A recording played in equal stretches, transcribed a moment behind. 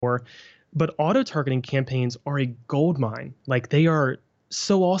for. But auto targeting campaigns are a gold mine. Like they are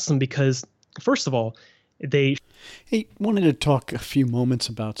so awesome because first of all, they Hey, wanted to talk a few moments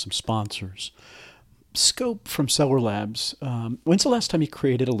about some sponsors. Scope from Sellerlabs. When's the last time you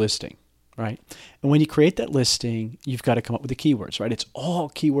created a listing? Right. And when you create that listing, you've got to come up with the keywords, right? It's all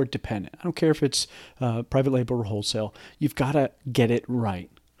keyword dependent. I don't care if it's private label or wholesale. You've got to get it right.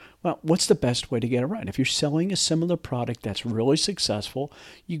 Well, what's the best way to get it right? If you're selling a similar product that's really successful,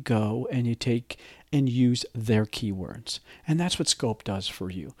 you go and you take and use their keywords. And that's what Scope does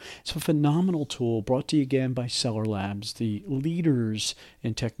for you. It's a phenomenal tool brought to you again by Sellerlabs, the leaders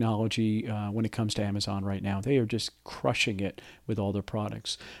in technology when it comes to Amazon right now. They are just crushing it with all their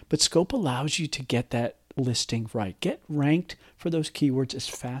products. But Scope allows you to get that listing right. Get ranked for those keywords as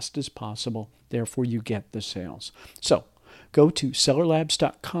fast as possible. Therefore, you get the sales. So, go to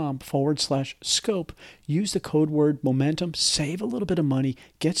sellerlabs.com/scope, use the code word momentum, save a little bit of money,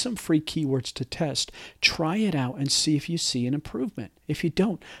 get some free keywords to test, try it out and see if you see an improvement. If you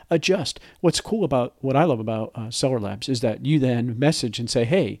don't, adjust. What's cool about what I love about Sellerlabs is that you then message and say,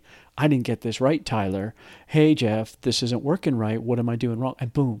 hey, I didn't get this right, Tyler. Hey, Jeff, this isn't working right. What am I doing wrong?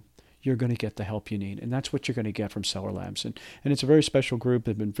 And boom, you're going to get the help you need. And that's what you're going to get from Sellerlabs. And it's a very special group.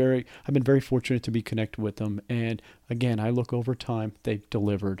 I've been very fortunate to be connected with them. And again, I look over time, they've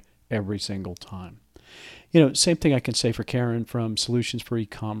delivered every single time. Same thing I can say for Karen from Solutions for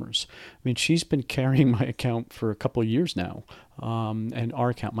E-commerce. I mean, she's been carrying my account for a couple of years now, and our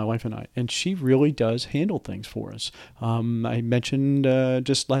account, my wife and I, and she really does handle things for us. I mentioned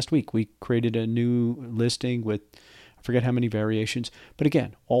just last week, we created a new listing with I forget how many variations. But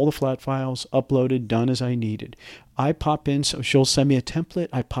again, all the flat files uploaded, done as I needed. I pop in, so she'll send me a template.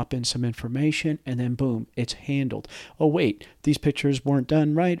 I pop in some information, and then boom, it's handled. Oh, wait, these pictures weren't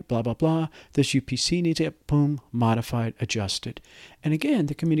done right, blah, blah, blah. This UPC needs it, boom, modified, adjusted. And again,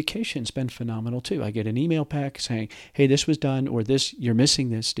 the communication's been phenomenal too. I get an email back saying, hey, this was done, or this, you're missing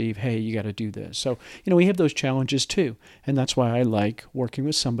this, Steve. Hey, you got to do this. So, we have those challenges too. And that's why I like working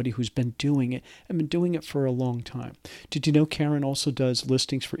with somebody who's been doing it and been doing it for a long time. Did you know Karen also does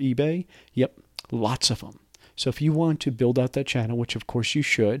listings for eBay? Yep, lots of them. So if you want to build out that channel, which of course you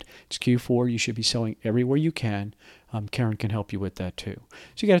should, it's Q4, you should be selling everywhere you can. Karen can help you with that too.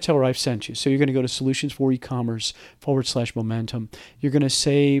 So you got to tell her I've sent you. So you're going to go to solutions4ecommerce/momentum. You're going to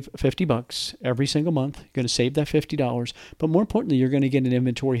save $50 every single month. You're going to save that $50. But more importantly, you're going to get an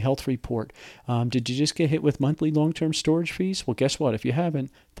inventory health report. Did you just get hit with monthly long-term storage fees? Well, guess what? If you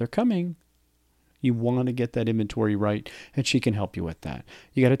haven't, they're coming. You want to get that inventory right, and she can help you with that.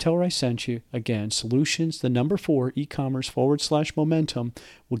 You got to tell her I sent you. Again, solutions, the number 4, e-commerce/momentum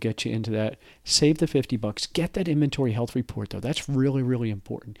will get you into that. Save the $50. Get that inventory health report, though. That's really, really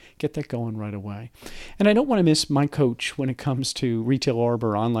important. Get that going right away. And I don't want to miss my coach when it comes to retail ARB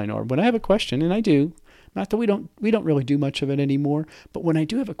or online ARB. When I have a question, and I do, not that we don't really do much of it anymore, but when I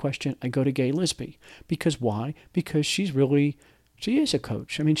do have a question, I go to Gay Lisby. Because why? Because she is a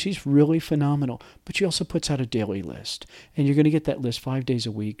coach. I mean, she's really phenomenal, but she also puts out a daily list. And you're going to get that list 5 days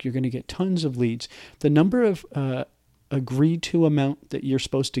a week. You're going to get tons of leads. The number of agreed to amount that you're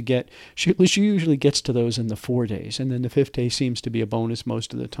supposed to get, she usually gets to those in the 4 days. And then the 5th day seems to be a bonus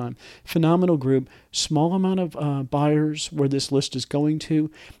most of the time. Phenomenal group, small amount of buyers where this list is going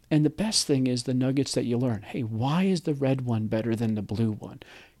to. And the best thing is the nuggets that you learn. Hey, why is the red one better than the blue one?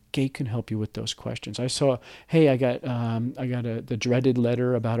 Gate can help you with those questions. I saw, hey, I got the dreaded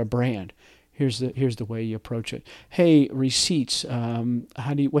letter about a brand. Here's the way you approach it. Hey, receipts.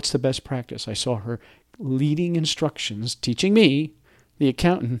 What's the best practice? I saw her leading instructions, teaching me, the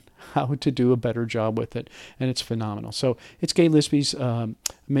accountant, how to do a better job with it, and it's phenomenal. So it's Gay Lisby's $1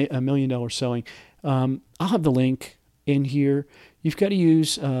 Million Selling. I'll have the link in here. You've got to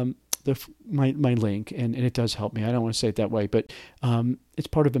use my link, and it does help me. I don't want to say it that way, but it's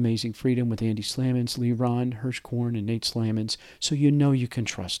part of Amazing Freedom with Andy Slamans, Lee Ron, Hirschkorn, and Nate Slamans, so you know you can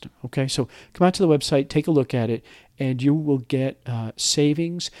trust them. Okay, so come out to the website, take a look at it, and you will get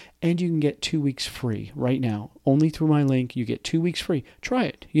savings, and you can get 2 weeks free right now. Only through my link, you get 2 weeks free. Try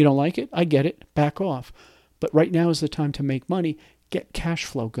it. You don't like it? I get it. Back off. But right now is the time to make money. Get cash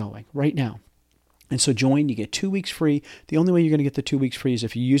flow going right now. And so join, you get 2 weeks free. The only way you're going to get the 2 weeks free is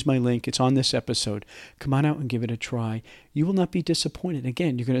if you use my link. It's on this episode. Come on out and give it a try. You will not be disappointed.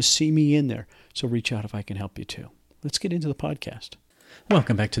 Again, you're going to see me in there. So reach out if I can help you too. Let's get into the podcast.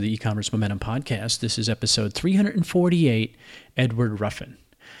 Welcome back to the E-commerce Momentum Podcast. This is episode 348, Edward Ruffin.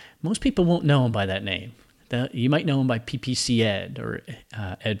 Most people won't know him by that name. You might know him by PPC Ed or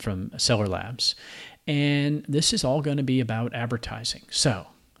Ed from Sellerlabs. And this is all going to be about advertising. So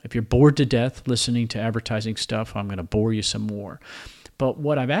if you're bored to death listening to advertising stuff, I'm going to bore you some more. But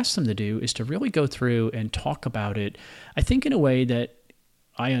what I've asked them to do is to really go through and talk about it, I think in a way that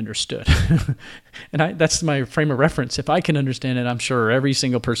I understood. And that's my frame of reference. If I can understand it, I'm sure every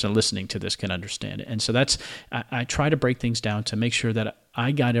single person listening to this can understand it. And so I try to break things down to make sure that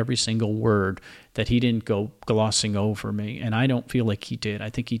I got every single word, that he didn't go glossing over me. And I don't feel like he did. I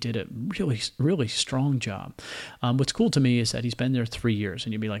think he did a really, really strong job. What's cool to me is that he's been there 3 years,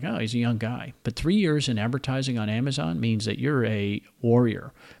 and you'd be like, oh, he's a young guy. But 3 years in advertising on Amazon means that you're a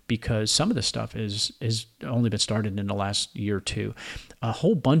warrior, because some of the stuff is only been started in the last year or two. A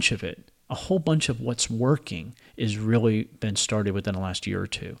whole bunch of what's working is really been started within the last year or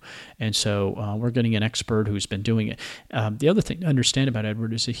two. And so we're getting an expert who's been doing it. The other thing to understand about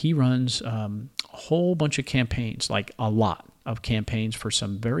Edward is that he runs a whole bunch of campaigns, like a lot of campaigns for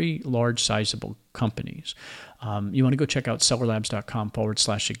some very large, sizable companies. You want to go check out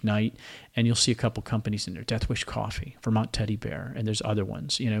sellerlabs.com/ignite, and you'll see a couple companies in there: Death Wish Coffee, Vermont Teddy Bear, and there's other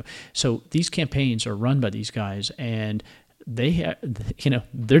ones. So these campaigns are run by these guys, and they're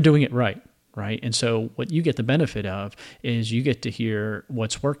doing it right. And so what you get the benefit of is you get to hear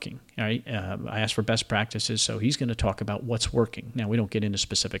what's working. Right? I asked for best practices, so he's going to talk about what's working. Now, we don't get into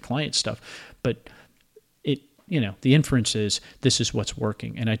specific client stuff, but the inference is this is what's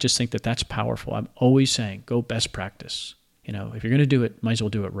working. And I just think that that's powerful. I'm always saying, go best practice. If you're going to do it, might as well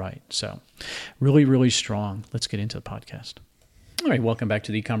do it right. So really, really strong. Let's get into the podcast. All right, welcome back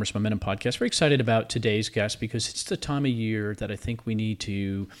to the E-commerce Momentum Podcast. Very excited about today's guest because it's the time of year that I think we need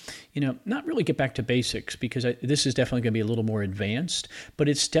to, not really get back to basics, because this is definitely going to be a little more advanced, but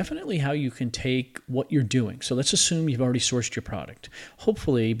it's definitely how you can take what you're doing. So let's assume you've already sourced your product.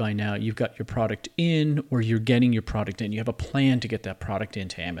 Hopefully by now you've got your product in, or you're getting your product in. You have a plan to get that product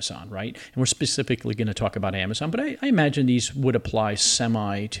into Amazon, right? And we're specifically going to talk about Amazon, but I imagine these would apply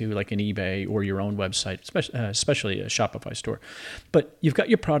semi to like an eBay or your own website, especially a Shopify store. But you've got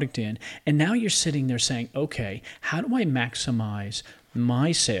your product in, and now you're sitting there saying, okay, how do I maximize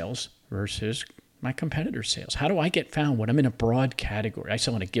my sales versus my competitor's sales? How do I get found when I'm in a broad category? I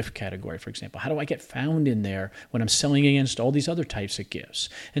sell in a gift category, for example. How do I get found in there when I'm selling against all these other types of gifts?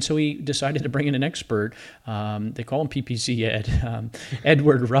 And so he decided to bring in an expert. They call him PPC Ed,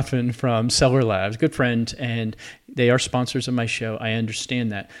 Edward Ruffin from Sellerlabs, good friend, and they are sponsors of my show. I understand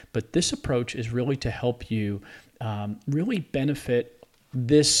that. But this approach is really to help you really benefit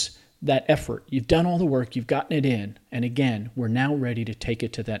that effort. You've done all the work, you've gotten it in, and again, we're now ready to take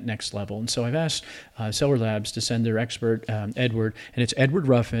it to that next level. And so I've asked Sellerlabs to send their expert, Edward, and it's Edward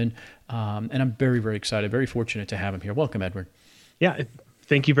Ruffin, and I'm very, very excited, very fortunate to have him here. Welcome, Edward. Yeah,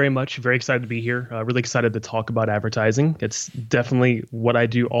 thank you very much. Very excited to be here. Really excited to talk about advertising. It's definitely what I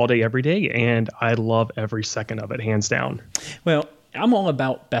do all day, every day, and I love every second of it, hands down. Well, I'm all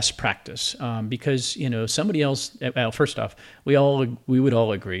about best practice because, somebody else, well, first off, we would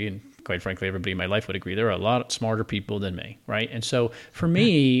all agree, and quite frankly, everybody in my life would agree, there are a lot smarter people than me, right? And so for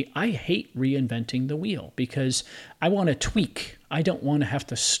me, I hate reinventing the wheel because I want to tweak. I don't want to have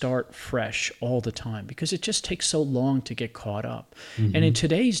to start fresh all the time because it just takes so long to get caught up. Mm-hmm. And in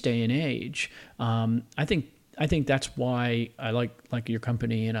today's day and age, I think that's why I like your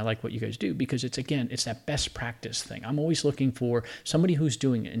company and I like what you guys do, because it's that best practice thing. I'm always looking for somebody who's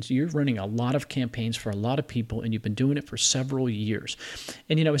doing it. And so you're running a lot of campaigns for a lot of people, and you've been doing it for several years.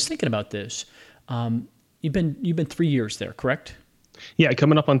 And I was thinking about this. You've been 3 years there, correct? Yeah,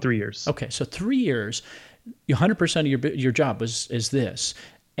 coming up on 3 years. Okay, so 3 years, 100% of your job is this.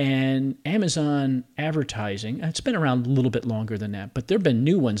 And Amazon advertising, it's been around a little bit longer than that, but there have been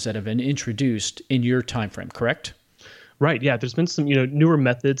new ones that have been introduced in your time frame, correct? Right. Yeah. There's been some, newer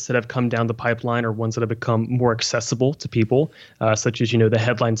methods that have come down the pipeline, or ones that have become more accessible to people, such as, the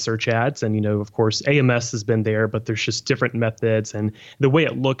headline search ads. And, of course, AMS has been there, but there's just different methods. And the way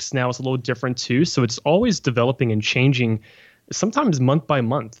it looks now is a little different, too. So it's always developing and changing, sometimes month by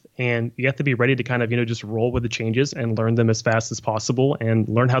month. And you have to be ready to kind of, just roll with the changes and learn them as fast as possible and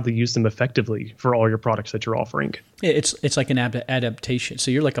learn how to use them effectively for all your products that you're offering. Yeah, it's like an adaptation. So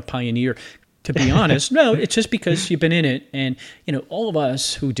you're like a pioneer. To be honest, no, it's just because you've been in it, and all of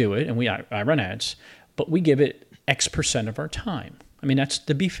us who do it, and I run ads, but we give it X% of our time. I mean, that's,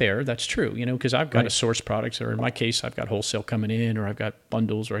 to be fair, that's true, because I've got to source products, or in my case, I've got wholesale coming in, or I've got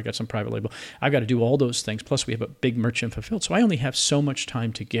bundles, or I've got some private label. I've got to do all those things. Plus, we have a big merchant fulfilled. So I only have so much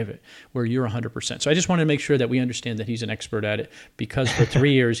time to give it, where you're 100%. So I just wanted to make sure that we understand that he's an expert at it, because for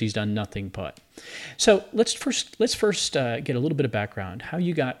 3 years, he's done nothing but. So let's first get a little bit of background, how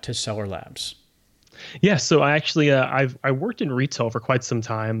you got to Sellerlabs. Yeah, so I actually I worked in retail for quite some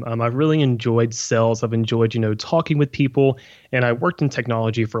time. I've really enjoyed sales. I've enjoyed talking with people, and I worked in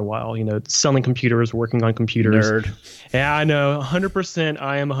technology for a while. Selling computers, working on computers. Nerd. Yeah, I know, 100%.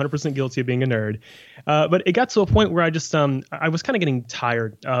 I am 100% guilty of being a nerd. But it got to a point where I was kind of getting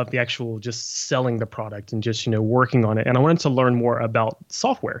tired of the actual just selling the product and just working on it, and I wanted to learn more about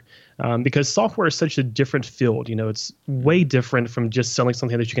software. Because software is such a different field. It's way different from just selling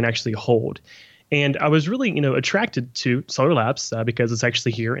something that you can actually hold. And I was really, attracted to Sellerlabs because it's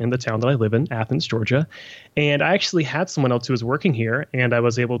actually here in the town that I live in, Athens, Georgia. And I actually had someone else who was working here, and I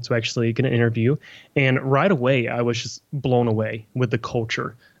was able to actually get an interview. And right away, I was just blown away with the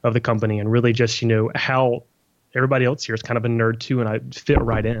culture of the company and really just, how everybody else here is kind of a nerd too, and I fit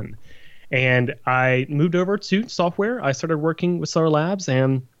right in. And I moved over to software. I started working with Sellerlabs,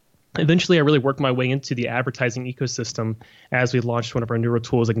 and eventually, I really worked my way into the advertising ecosystem as we launched one of our newer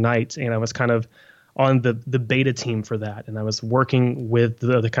tools, Ignite, and I was kind of on the beta team for that, and I was working with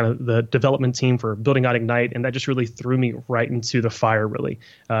the kind of the development team for building out Ignite, and that just really threw me right into the fire, really,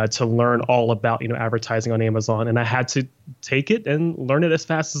 to learn all about advertising on Amazon, and I had to take it and learn it as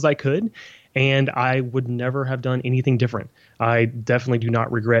fast as I could. And I would never have done anything different. I definitely do not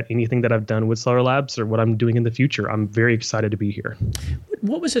regret anything that I've done with Sellerlabs or what I'm doing in the future. I'm very excited to be here.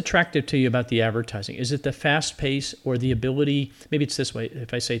 What was attractive to you about the advertising? Is it the fast pace or the ability, maybe it's this way,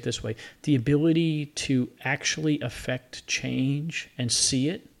 if I say it this way, the ability to actually affect change and see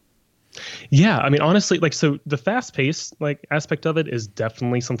it? Yeah, I mean, honestly, so the fast pace aspect of it is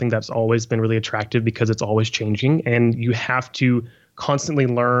definitely something that's always been really attractive because it's always changing and you have to constantly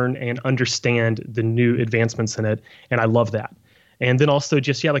learn and understand the new advancements in it. And I love that. And then also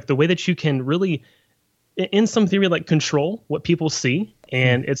just, yeah, the way that you can really, in some theory, control what people see.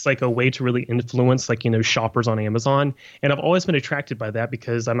 And it's a way to really influence shoppers on Amazon. And I've always been attracted by that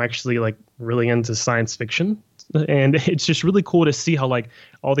because I'm actually really into science fiction. And it's just really cool to see how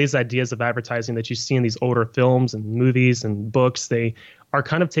all these ideas of advertising that you see in these older films and movies and books, they are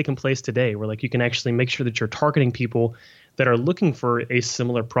kind of taking place today where you can actually make sure that you're targeting people that are looking for a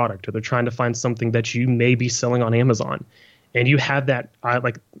similar product or they're trying to find something that you may be selling on Amazon. And you have that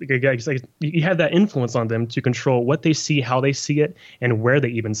you have that influence on them to control what they see, how they see it, and where they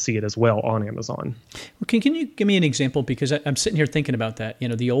even see it as well on Amazon. Well, can you give me an example? Because I'm sitting here thinking about that.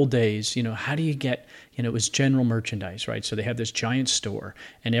 The old days, how do you get, it was general merchandise, right? So they have this giant store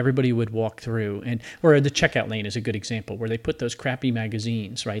and everybody would walk through or the checkout lane is a good example where they put those crappy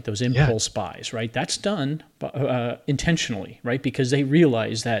magazines, right? Those impulse buys, right? That's done intentionally, right? Because they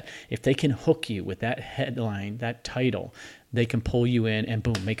realize that if they can hook you with that headline, that title, they can pull you in and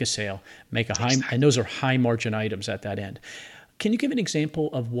boom, make a sale, make a high, and those are high margin items at that end. Can you give an example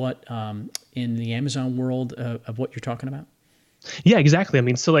of what in the Amazon world of what you're talking about? Yeah, exactly. I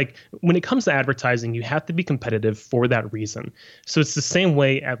mean, so when it comes to advertising, you have to be competitive for that reason. So it's the same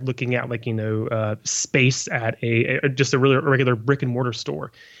way at looking at space at just a really regular brick and mortar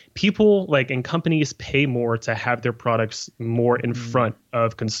store. People and companies pay more to have their products more in front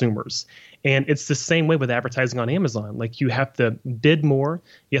of consumers. And it's the same way with advertising on Amazon. You have to bid more,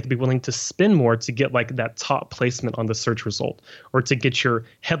 you have to be willing to spend more to get that top placement on the search result, or to get your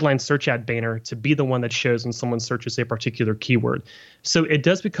headline search ad banner to be the one that shows when someone searches a particular keyword. So it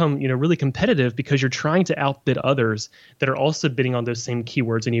does become, really competitive because you're trying to outbid others that are also bidding on those same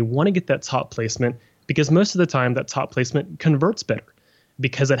keywords, and you want to get that top placement because most of the time that top placement converts better,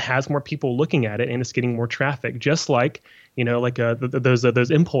 because it has more people looking at it and it's getting more traffic, just like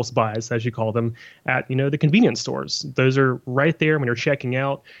those impulse buys, as you call them, at the convenience stores. Those are right there when you're checking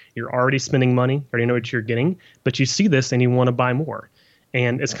out. You're already spending money, already know what you're getting, but you see this and you want to buy more.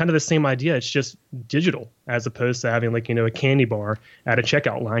 And it's kind of the same idea. It's just digital as opposed to having a candy bar at a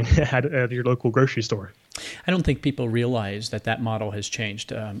checkout line at your local grocery store. I don't think people realize that model has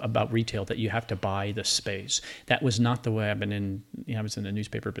changed about retail, that you have to buy the space. That was not the way I've been in. I was in the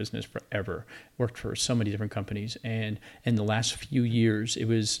newspaper business forever, worked for so many different companies. And in the last few years, it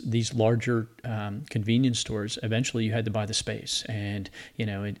was these larger convenience stores. Eventually, you had to buy the space. And,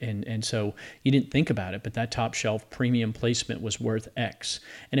 and so you didn't think about it, but that top shelf premium placement was worth X.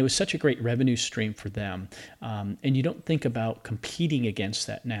 And it was such a great revenue stream for them. And you don't think about competing against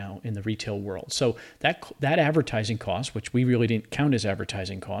that now in the retail world. So that advertising cost, which we really didn't count as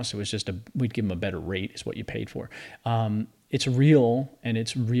advertising costs, it was just we'd give them a better rate is what you paid for. It's real, and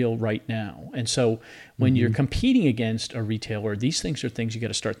it's real right now. And so when you're competing against a retailer, these things are things you got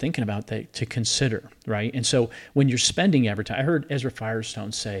to start thinking about to consider, right? And so when you're spending advertising, I heard Ezra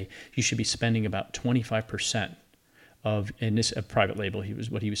Firestone say you should be spending about 25% of, and this a private label,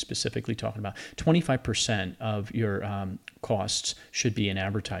 what he was specifically talking about, 25% of your costs should be in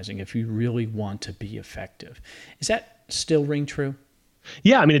advertising if you really want to be effective. Is that still ring true?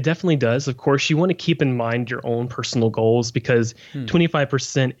 Yeah, I mean, it definitely does. Of course, you want to keep in mind your own personal goals because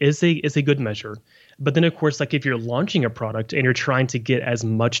 25% is a good measure. But then, of course, like if you're launching a product and you're trying to get as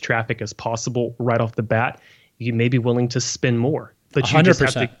much traffic as possible right off the bat, you may be willing to spend more. But 100%. You just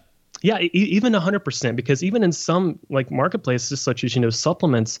have to, yeah, even 100%, because even in some like marketplaces such as,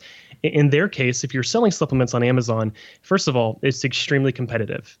 supplements, in their case, if you're selling supplements on Amazon, first of all, it's extremely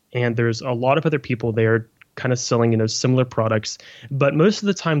competitive. And there's a lot of other people there kind of selling, similar products. But most of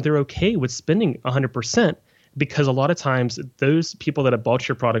the time they're okay with spending 100% because a lot of times those people that have bought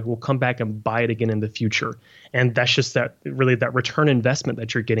your product will come back and buy it again in the future. And that's just that return investment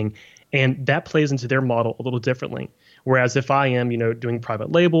that you're getting. And that plays into their model a little differently. Whereas if I am, doing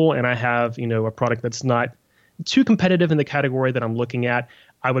private label and I have, a product that's not too competitive in the category that I'm looking at,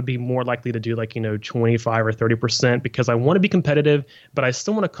 I would be more likely to do 25 or 30% because I want to be competitive, but I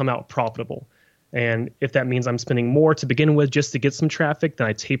still want to come out profitable. And if that means I'm spending more to begin with just to get some traffic, then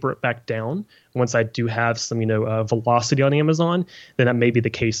I taper it back down. Once I do have some, velocity on Amazon, then that may be the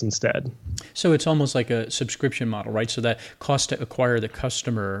case instead. So it's almost like a subscription model, right? So that cost to acquire the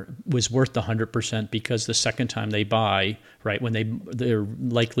customer was worth the 100% because the second time they buy, right, when they're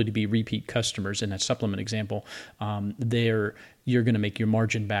likely to be repeat customers in that supplement example, you're going to make your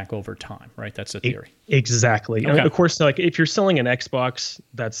margin back over time, right? That's the theory. Exactly. Okay. And of course, if you're selling an Xbox,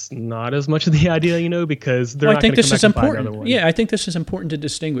 that's not as much of the idea, because they're not going to come back and buy another one. Yeah, I think this is important to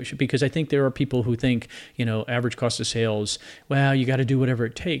distinguish because I think there are people who think, average cost of sales, well, you got to do whatever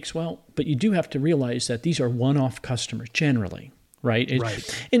it takes. Well, but you do have to realize that these are one-off customers generally. Right.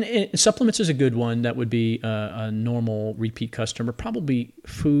 Right. And supplements is a good one. That would be a normal repeat customer. Probably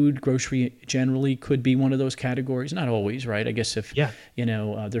food, grocery generally could be one of those categories. Not always, right? I guess if,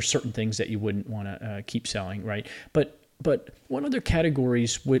 there's certain things that you wouldn't want to keep selling, right? But what other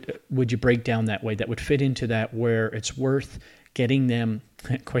categories would you break down that way that would fit into that where it's worth getting them,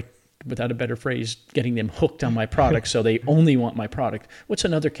 quite without a better phrase, getting them hooked on my product so they only want my product? What's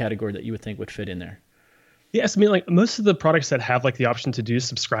another category that you would think would fit in there? Yes, I mean, most of the products that have the option to do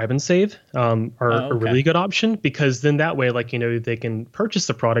subscribe and save are a really good option because then that way, they can purchase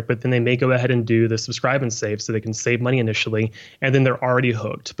the product, but then they may go ahead and do the subscribe and save so they can save money initially, and then they're already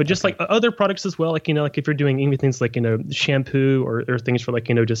hooked. But just like other products as well, if you're doing even things like, shampoo or things for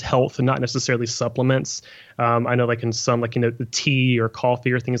just health and not necessarily supplements. I know in some the tea or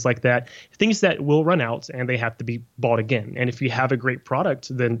coffee or things like that, things that will run out and they have to be bought again. And if you have a great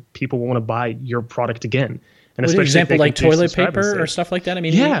product, then people will want to buy your product again. And especially example like toilet paper or stuff like that. I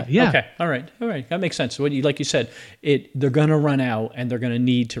mean, yeah. Okay, all right, that makes sense. Like you said, they're going to run out and they're going to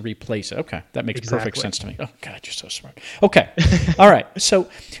need to replace it. Okay, that makes perfect sense to me. Oh God, you're so smart. Okay, all right. So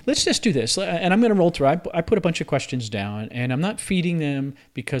let's just do this, and I'm going to roll through. I put a bunch of questions down, and I'm not feeding them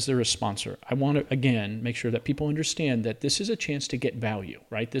because they're a sponsor. I want to again make sure that people understand that this is a chance to get value.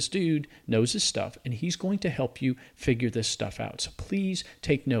 Right? This dude knows his stuff, and he's going to help you figure this stuff out. So please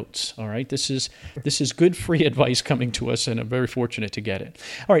take notes. All right, this is good free advice coming to us, and I'm very fortunate to get it.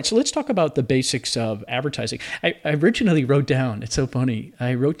 All right, so let's talk about the basics of advertising. I originally wrote down, it's so funny,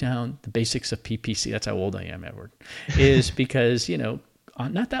 I wrote down the basics of PPC. That's how old I am, Edward. Is because,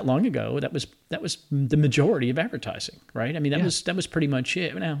 not that long ago, that was the majority of advertising, right? I mean, that was pretty much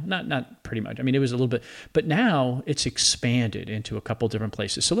it. No, not pretty much. I mean, it was a little bit, but now it's expanded into a couple different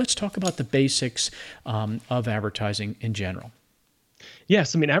places. So let's talk about the basics of advertising in general.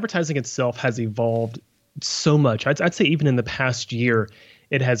 Yes, I mean, advertising itself has evolved so much. I'd say even in the past year,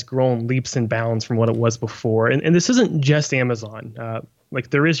 it has grown leaps and bounds from what it was before. And this isn't just Amazon.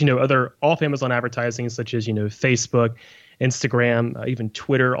 There is, other off Amazon advertising such as, Facebook, Instagram, even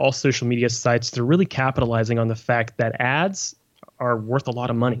Twitter, all social media sites. They're really capitalizing on the fact that ads are worth a lot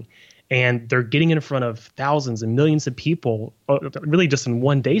of money. And they're getting in front of thousands and millions of people, really just in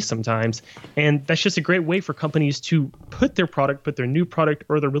one day sometimes. And that's just a great way for companies to put their new product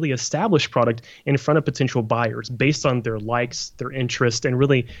or their really established product in front of potential buyers based on their likes, their interest, and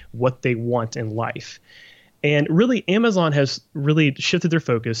really what they want in life. And really, Amazon has really shifted their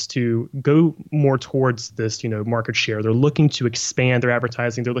focus to go more towards this, market share. They're looking to expand their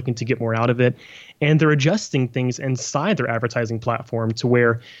advertising. They're looking to get more out of it. And they're adjusting things inside their advertising platform to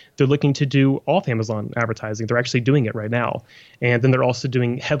where they're looking to do off Amazon advertising. They're actually doing it right now. And then they're also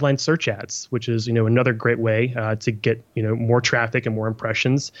doing headline search ads, which is, another great way to get, more traffic and more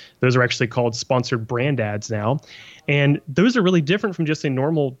impressions. Those are actually called sponsored brand ads now. And those are really different from just a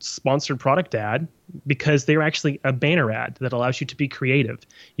normal sponsored product ad. because they're actually a banner ad that allows you to be creative.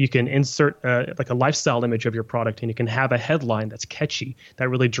 You can insert like a lifestyle image of your product, and you can have a headline that's catchy that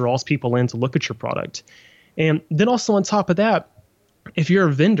really draws people in to look at your product. And then also on top of that, if you're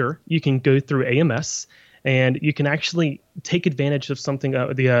a vendor, you can go through AMS and you can actually take advantage of something,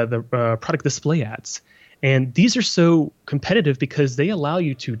 the product display ads. And these are so competitive because they allow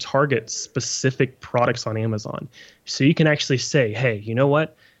you to target specific products on Amazon. So you can actually say, hey, you know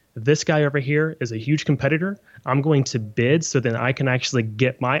what? This guy over here is a huge competitor. I'm going to bid so then I can actually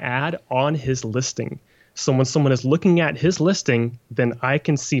get my ad on his listing. So when someone is looking at his listing, then I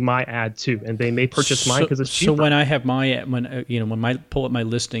can see my ad too, and they may purchase mine because it's cheaper. So when I have when I pull up my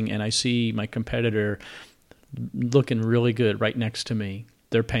listing and I see my competitor looking really good right next to me,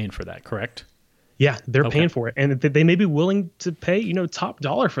 they're paying for that, correct? Yeah, they're paying for it, and they may be willing to pay, top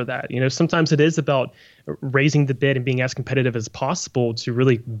dollar for that. Sometimes it is about raising the bid and being as competitive as possible to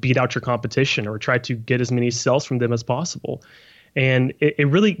really beat out your competition or try to get as many sales from them as possible. And it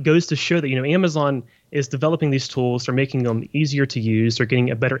really goes to show that, Amazon is developing these tools. They're making them easier to use. They're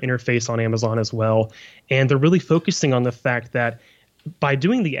getting a better interface on Amazon as well. And they're really focusing on the fact that by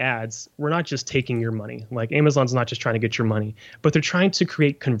doing the ads, we're not just taking your money. Like Amazon's not just trying to get your money, but they're trying to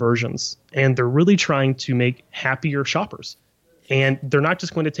create conversions. And they're really trying to make happier shoppers. And they're not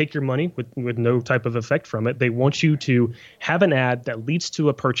just going to take your money with no type of effect from it. They want you to have an ad that leads to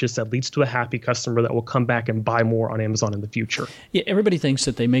a purchase, that leads to a happy customer that will come back and buy more on Amazon in the future. Yeah, everybody thinks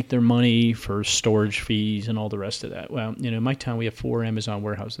that they make their money for storage fees and all the rest of that. Well, in my town, we have 4 Amazon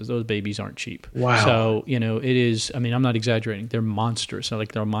warehouses. Those babies aren't cheap. Wow. So, it is, I'm not exaggerating. They're monsters. They're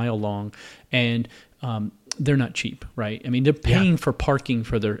like they're a mile long. And they're not cheap, right? They're paying for parking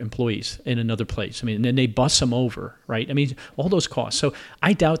for their employees in another place. And then they bus them over, right? All those costs. So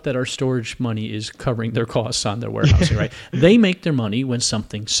I doubt that our storage money is covering their costs on their warehousing, right? They make their money when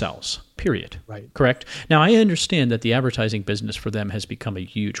something sells, period. Right. Correct? Now, I understand that the advertising business for them has become a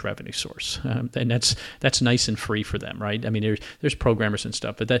huge revenue source. And that's nice and free for them, right? There's programmers and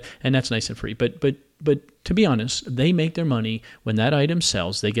stuff, but that's nice and free. But to be honest, they make their money when that item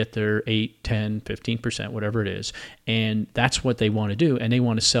sells. They get their 8, 10, 15%, whatever it is, and that's what they want to do, and they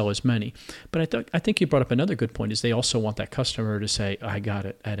want to sell as many. But I think you brought up another good point, is they also want that customer to say, I got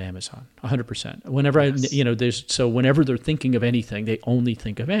it at Amazon, 100%. Whenever whenever they're thinking of anything, they only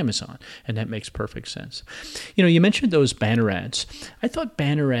think of Amazon, and that makes perfect sense. You mentioned those banner ads. I thought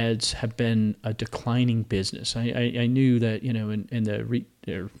banner ads have been a declining business. I knew that,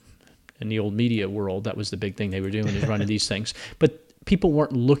 in the old media world, that was the big thing they were doing, is running these things. But people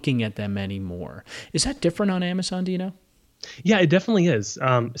weren't looking at them anymore. Is that different on Amazon, do you know? Yeah, it definitely is.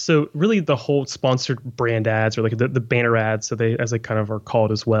 So really the whole sponsored brand ads, or like the banner ads, so as they kind of are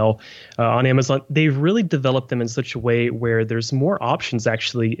called as well, on Amazon, they've really developed them in such a way where there's more options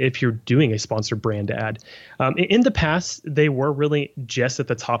actually if you're doing a sponsored brand ad. In the past, they were really just at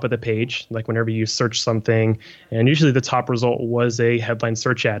the top of the page, like whenever you search something, and usually the top result was a headline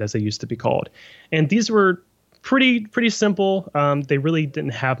search ad, as they used to be called. And these were pretty simple. They really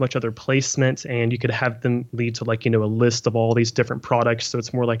didn't have much other placement, and you could have them lead to a list of all these different products. So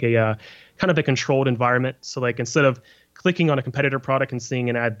it's more like a kind of a controlled environment. So like instead of clicking on a competitor product and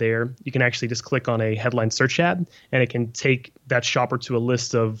seeing an ad there, you can actually just click on a headline search ad, and it can take that shopper to a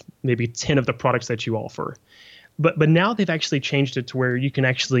list of maybe 10 of the products that you offer. But now they've actually changed it to where you can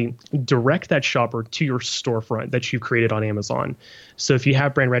actually direct that shopper to your storefront that you've created on Amazon. So if you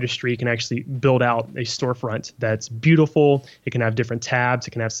have brand registry, you can actually build out a storefront that's beautiful. It can have different tabs.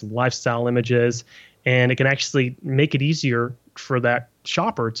 It can have some lifestyle images, and it can actually make it easier for that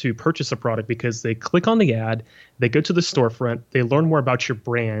shopper to purchase a product because they click on the ad, they go to the storefront, they learn more about your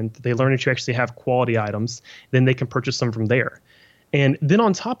brand, they learn that you actually have quality items, then they can purchase them from there. And then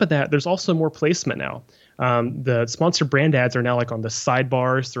on top of that, there's also more placement now. The sponsored brand ads are now like on the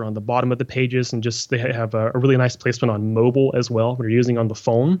sidebars, they're on the bottom of the pages, and just they have a really nice placement on mobile as well when you're using on the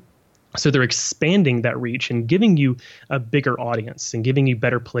phone. So they're expanding that reach and giving you a bigger audience and giving you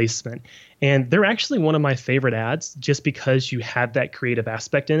better placement. And they're actually one of my favorite ads just because you have that creative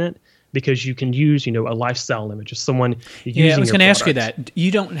aspect in it. Because you can use, a lifestyle image of someone using Yeah, I was going to ask you product. that. You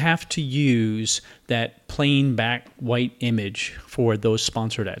don't have to use that plain black white image for those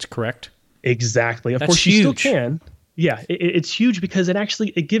sponsored ads, correct? Exactly. Of That's course, you still huge. can. Yeah, it's huge because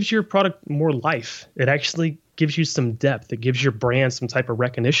it gives your product more life. It actually gives you some depth. It gives your brand some type of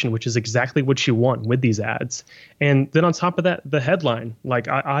recognition, which is exactly what you want with these ads. And then on top of that, the headline. Like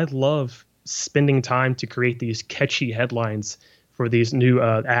I love spending time to create these catchy headlines for these new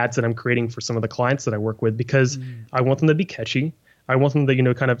ads that I'm creating for some of the clients that I work with, because I want them to be catchy. I want them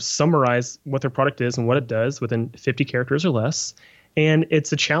to, kind of summarize what their product is and what it does within 50 characters or less. And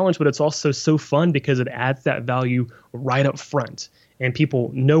it's a challenge, but it's also so fun because it adds that value right up front. And people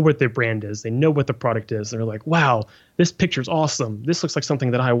know what their brand is. They know what the product is. They're like, wow, this picture's awesome. This looks like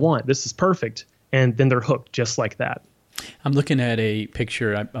something that I want. This is perfect. And then they're hooked just like that. I'm looking at a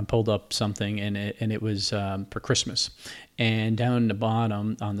picture. I pulled up something, and it was for Christmas. And down the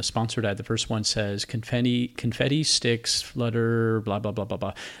bottom on the sponsored ad, the first one says confetti sticks flutter, blah blah blah blah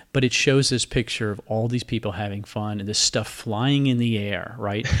blah. But it shows this picture of all these people having fun and this stuff flying in the air.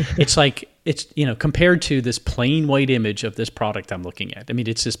 Right? It's like compared to this plain white image of this product I'm looking at. I mean,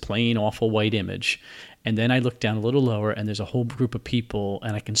 it's this plain awful white image, and then I look down a little lower, and there's a whole group of people,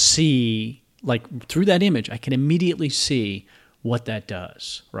 and I can see. Like through that image, I can immediately see what that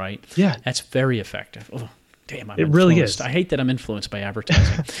does, right? Yeah. That's very effective. Oh, damn, I'm it influenced. Really is. I hate that I'm influenced by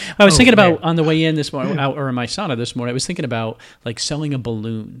advertising. I was thinking about on the way in this morning, or in my sauna this morning, I was thinking about like selling a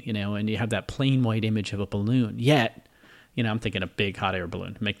balloon, and you have that plain white image of a balloon. Yet, I'm thinking a big hot air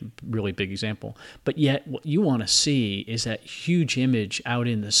balloon, make a really big example. But yet what you want to see is that huge image out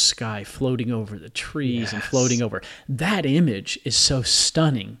in the sky floating over the trees and floating over. That image is so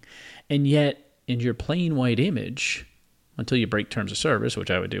stunning. And yet, in your plain white image, until you break terms of service, which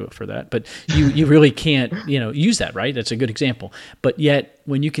I would do it for that, but you really can't, use that, right? That's a good example. But yet,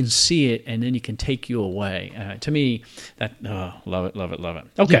 when you can see it and then it can take you away, to me, love it, love it, love it.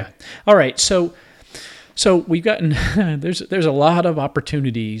 Okay, yeah. All right. So we've gotten there's a lot of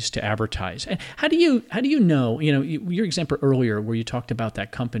opportunities to advertise. And how do you know? Your example earlier where you talked about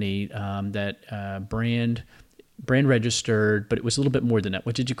that company that brand registered, but it was a little bit more than that.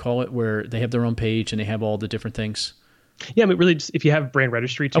 What did you call it? Where they have their own page and they have all the different things? Yeah, I mean, really, just if you have brand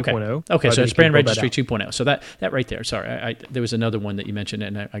registry 2.0. Okay, so it's brand registry 2.0. So that right there. Sorry, there was another one that you mentioned,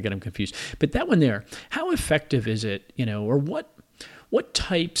 and I got them confused. But that one there, how effective is it? Or what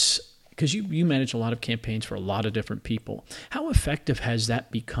types? Because you manage a lot of campaigns for a lot of different people. How effective has that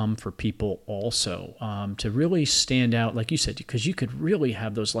become for people also to really stand out, like you said, because you could really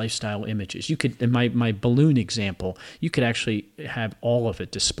have those lifestyle images. You could, in my balloon example, you could actually have all of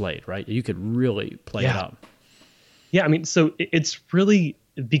it displayed, right? You could really play it up. Yeah, I mean, so it's really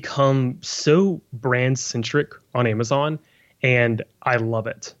become so brand-centric on Amazon, and I love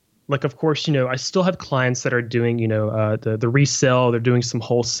it. Like, of course, I still have clients that are doing, the resale, they're doing some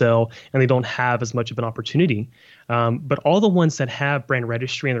wholesale, and they don't have as much of an opportunity. But all the ones that have brand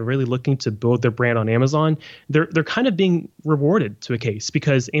registry and they're really looking to build their brand on Amazon, they're kind of being rewarded to a case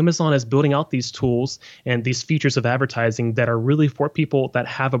because Amazon is building out these tools and these features of advertising that are really for people that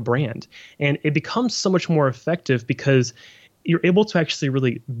have a brand. And it becomes so much more effective because you're able to actually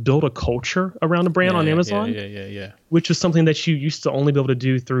really build a culture around a brand on Amazon, which is something that you used to only be able to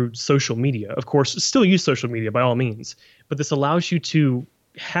do through social media. Of course, still use social media by all means, but this allows you to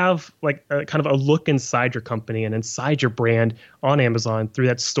have like a kind of a look inside your company and inside your brand on Amazon through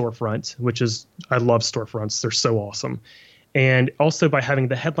that storefront, I love storefronts. They're so awesome. And also by having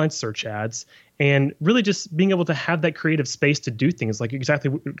the headline search ads and really just being able to have that creative space to do things like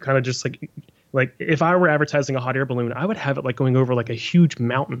exactly kind of just like if I were advertising a hot air balloon, I would have it like going over like a huge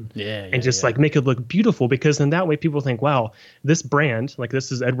mountain and just like make it look beautiful because then that way people think, wow, this brand, like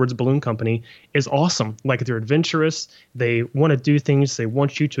this is Edwards Balloon Company, is awesome. Like they're adventurous. They want to do things. They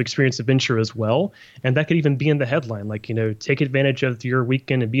want you to experience adventure as well. And that could even be in the headline, like, take advantage of your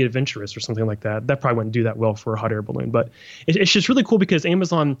weekend and be adventurous or something like that. That probably wouldn't do that well for a hot air balloon, but it's just really cool because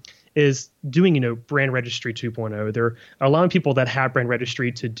Amazon is doing, brand registry 2.0. They're allowing people that have brand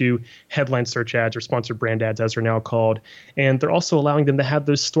registry to do headline search ads or sponsored brand ads, as they're now called. And they're also allowing them to have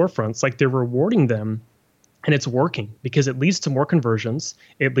those storefronts, like they're rewarding them. And it's working because it leads to more conversions.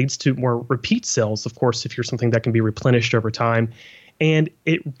 It leads to more repeat sales, of course, if you're something that can be replenished over time. And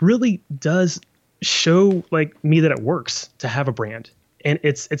it really does show like me that it works to have a brand. And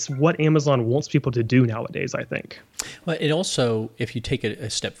it's what Amazon wants people to do nowadays, I think. Well, it also, if you take it a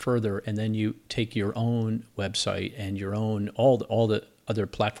step further and then you take your own website and your own, all the other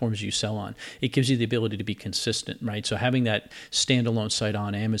platforms you sell on, it gives you the ability to be consistent, right? So having that standalone site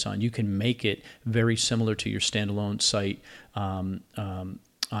on Amazon, you can make it very similar to your standalone site on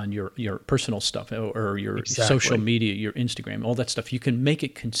your personal stuff or your social media, your Instagram, all that stuff. You can make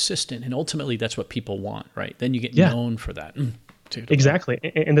it consistent, and ultimately that's what people want, right? Then you get known for that. Dude, exactly.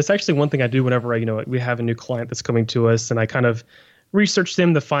 And that's actually one thing I do whenever we have a new client that's coming to us and I kind of research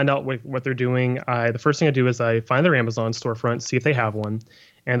them to find out what they're doing. The first thing I do is I find their Amazon storefront, see if they have one.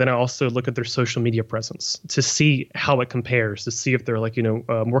 And then I also look at their social media presence to see how it compares, to see if they're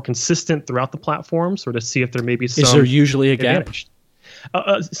more consistent throughout the platforms or to see if there may be some. Is there usually a gap?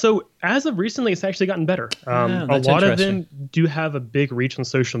 So as of recently, it's actually gotten better. A That's lot of interesting. them do have a big reach on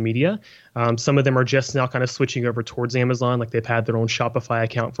social media. Some of them are just now kind of switching over towards Amazon, like they've had their own Shopify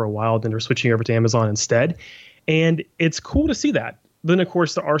account for a while, then they're switching over to Amazon instead. And it's cool to see that. Then, of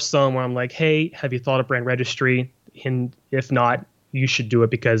course, there are some where I'm like, hey, have you thought of brand registry? And if not, you should do it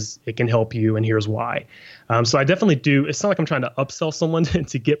because it can help you, and here's why. So I definitely do. It's not like I'm trying to upsell someone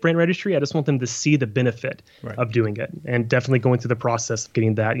to get brand registry. I just want them to see the benefit of doing it, and definitely going through the process of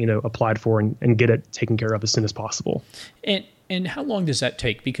getting that, applied for and get it taken care of as soon as possible. And how long does that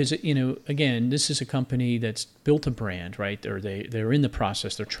take? Because, again, this is a company that's built a brand, right? Or they're in the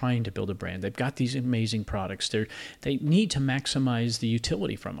process. They're trying to build a brand. They've got these amazing products. They need to maximize the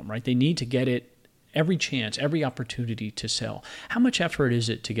utility from them, right? They need to get it every chance, every opportunity to sell. How much effort is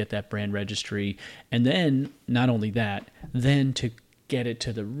it to get that brand registry? And then, not only that, then to get it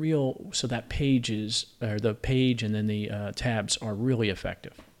to the real, so that the page and then the tabs are really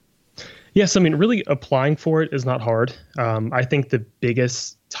effective. Yes, I mean, really applying for it is not hard. I think the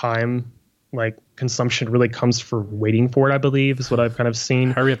biggest time consumption really comes for waiting for it, I believe, is what I've kind of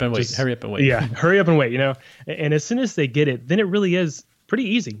seen. Hurry up and wait. Yeah, hurry up and wait, And as soon as they get it, then it really is pretty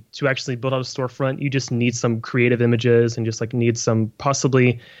easy to actually build out a storefront. You just need some creative images and just need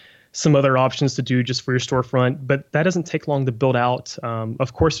possibly some other options to do just for your storefront. But that doesn't take long to build out.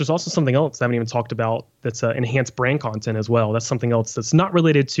 Of course, there's also something else I haven't even talked about that's enhanced brand content as well. That's something else that's not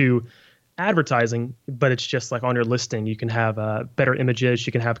related to advertising, but it's just on your listing. You can have better images.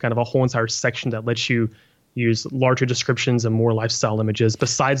 You can have kind of a whole entire section that lets you use larger descriptions and more lifestyle images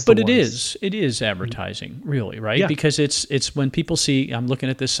besides the But ones. it is advertising, really, right? Yeah. Because it's when people see, I'm looking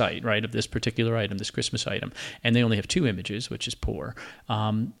at this site, right, of this particular item, this Christmas item, and they only have 2 images, which is poor.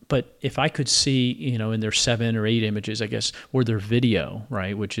 But if I could see, in their 7 or 8 images, I guess, or their video,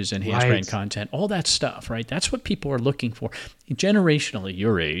 right, which is enhanced brand content, all that stuff, right? That's what people are looking for. Generationally,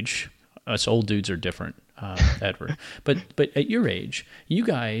 your age, us old dudes are different, Edward. But at your age, you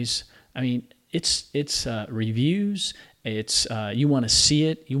guys, I mean, it's reviews. It's you want to see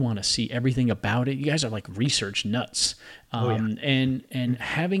it. You want to see everything about it. You guys are like research nuts. And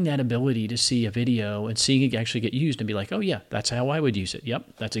having that ability to see a video and seeing it actually get used and be like, oh yeah, that's how I would use it.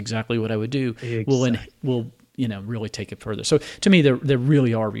 Yep, that's exactly what I would do. Exactly. Will really take it further. So to me, they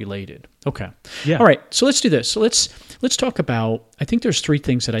really are related. Okay. Yeah. All right. So let's do this. So let's talk about. I think there's 3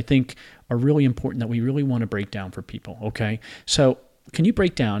 things that I think are really important that we really want to break down for people. Okay. So can you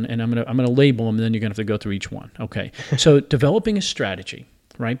break down, and I'm gonna label them, and then you're gonna have to go through each one. Okay. So developing a strategy,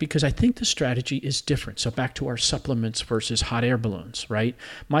 right? Because I think the strategy is different. So back to our supplements versus hot air balloons, right?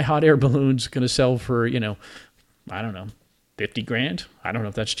 My hot air balloon's gonna sell for, I don't know, $50,000. I don't know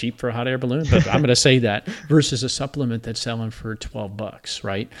if that's cheap for a hot air balloon, but I'm going to say that, versus a supplement that's selling for $12,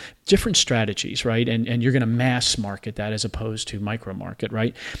 right? Different strategies, right? And you're going to mass market that as opposed to micro market,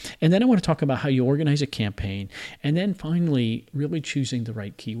 right? And then I want to talk about how you organize a campaign, and then finally really choosing the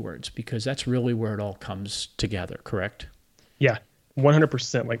right keywords, because that's really where it all comes together, correct? Yeah,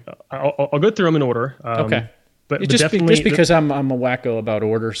 100%. I'll go through them in order. Okay. But just definitely because I'm a wacko about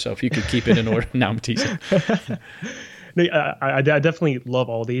order, so if you could keep it in order. No, I'm teasing. No, I definitely love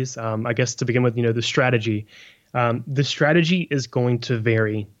all these. I guess to begin with, the strategy. The strategy is going to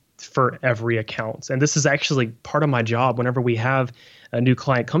vary for every account. And this is actually part of my job whenever we have a new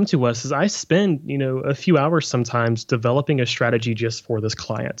client come to us, is I spend, a few hours sometimes developing a strategy just for this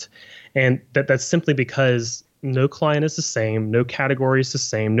client. And that's simply because no client is the same, no category is the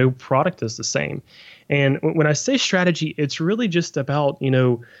same, no product is the same. And when I say strategy, it's really just about,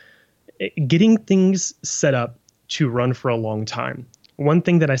 getting things set up to run for a long time. One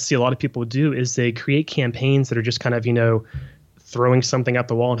thing that I see a lot of people do is they create campaigns that are just kind of, throwing something at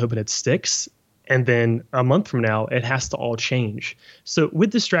the wall and hoping it sticks. And then a month from now, it has to all change. So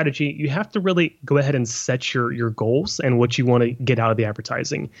with this strategy, you have to really go ahead and set your goals and what you want to get out of the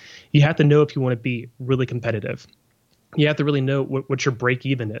advertising. You have to know if you want to be really competitive. You have to really know what your break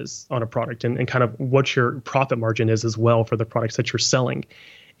even is on a product and kind of what your profit margin is as well for the products that you're selling.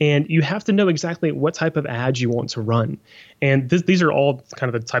 And you have to know exactly what type of ads you want to run. And these are all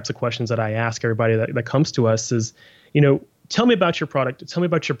kind of the types of questions that I ask everybody that comes to us is, tell me about your product, tell me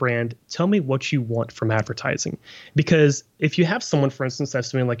about your brand, tell me what you want from advertising. Because if you have someone, for instance,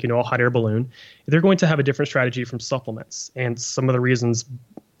 that's doing a hot air balloon, they're going to have a different strategy from supplements. And some of the reasons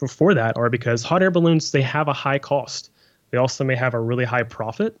for that are because hot air balloons, they have a high cost. They also may have a really high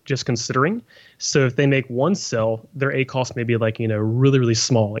profit, just considering. So if they make one sale, their A cost may be really, really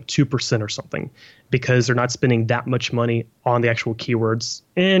small, like 2% or something, because they're not spending that much money on the actual keywords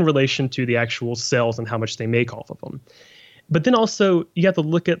in relation to the actual sales and how much they make off of them. But then also you have to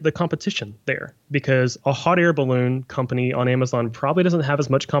look at the competition there, because a hot air balloon company on Amazon probably doesn't have as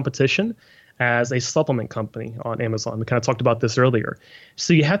much competition as a supplement company on Amazon. We kind of talked about this earlier.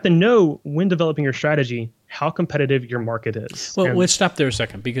 So you have to know when developing your strategy how competitive your market is. Well, let's stop there a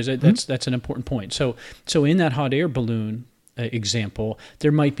second, because that's an important point. So in that hot air balloon example,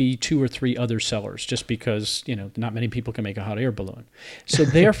 there might be 2 or 3 other sellers, just because not many people can make a hot air balloon. So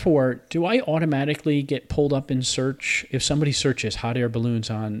therefore, do I automatically get pulled up in search if somebody searches hot air balloons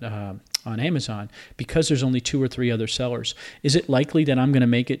on Amazon because there's only 2 or 3 other sellers? Is it likely that I'm going to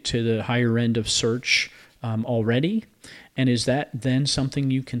make it to the higher end of search already? And is that then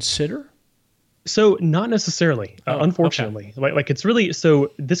something you consider? So not necessarily, unfortunately. Okay. Like it's really,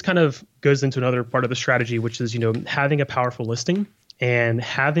 so this kind of goes into another part of the strategy, which is, having a powerful listing and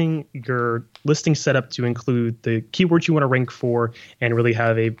having your listing set up to include the keywords you want to rank for, and really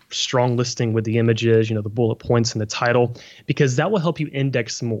have a strong listing with the images, the bullet points and the title, because that will help you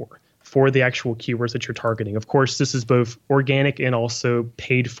index more for the actual keywords that you're targeting. Of course, this is both organic and also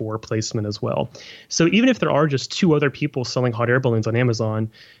paid for placement as well. So even if there are just 2 other people selling hot air balloons on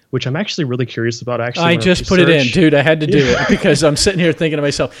Amazon, which I'm actually really curious about. I just put it in, dude. I had to do it because I'm sitting here thinking to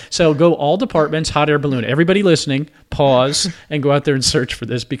myself. So go all departments, hot air balloon. Everybody listening, pause and go out there and search for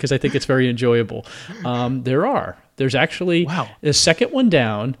this, because I think it's very enjoyable. There's actually the second one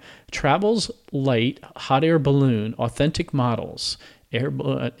down, travels light, hot air balloon, authentic models.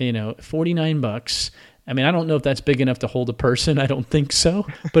 $49. I mean, I don't know if that's big enough to hold a person. I don't think so,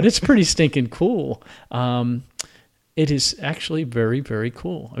 but it's pretty stinking cool. It is actually very, very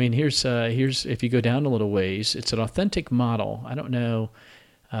cool. I mean, here's if you go down a little ways, it's an authentic model. I don't know.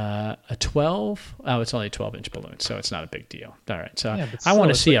 A 12? Oh, it's only a 12-inch balloon, so it's not a big deal. All right, so I want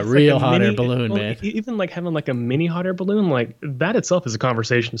to see a real hot air balloon, man. Even like having like a mini hot air balloon, like that itself is a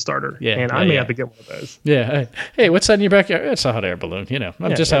conversation starter. And I may have to get one of those. Yeah. Hey, what's that in your backyard? It's a hot air balloon.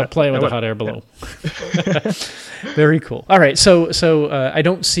 I'm just out playing with a hot air balloon. Yeah. Very cool. All right, so I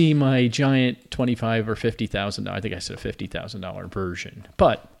don't see my giant $25,000 or $50,000. I think I said a $50,000 version,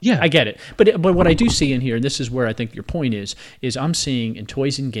 but I get it. But what I do see in here, and this is where I think your point is I'm seeing in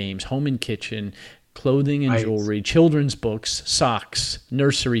toys and games, home and kitchen, clothing and jewelry, children's books, socks,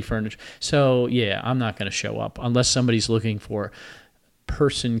 nursery furniture. So I'm not going to show up unless somebody's looking for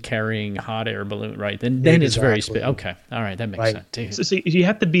person carrying hot air balloon, right? Then it's very okay. All right, that makes sense. So you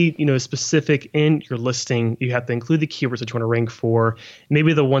have to be, specific in your listing. You have to include the keywords that you want to rank for.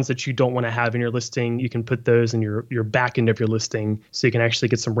 Maybe the ones that you don't want to have in your listing, you can put those in your back end of your listing, so you can actually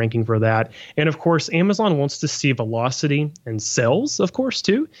get some ranking for that. And of course, Amazon wants to see velocity and sales, of course,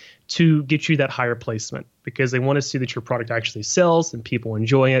 too, to get you that higher placement, because they want to see that your product actually sells and people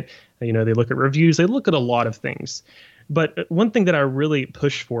enjoy it. They look at reviews, they look at a lot of things. But one thing that I really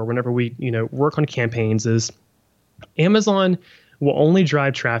push for whenever we, work on campaigns is Amazon will only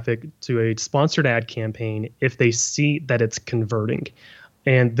drive traffic to a sponsored ad campaign if they see that it's converting.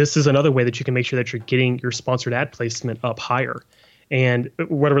 And this is another way that you can make sure that you're getting your sponsored ad placement up higher. And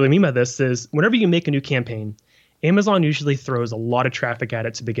what I really mean by this is whenever you make a new campaign, Amazon usually throws a lot of traffic at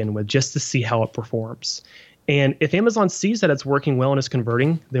it to begin with, just to see how it performs. And if Amazon sees that it's working well and is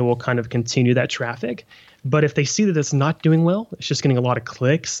converting, they will kind of continue that traffic. But if they see that it's not doing well, it's just getting a lot of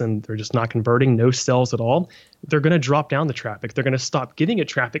clicks and they're just not converting, no sales at all, they're going to drop down the traffic. They're going to stop giving it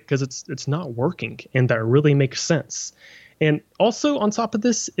traffic because it's not working. And that really makes sense. And also on top of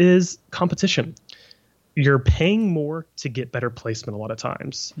this is competition. You're paying more to get better placement a lot of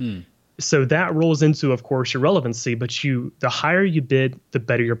times. So that rolls into, of course, your relevancy, but the higher you bid, the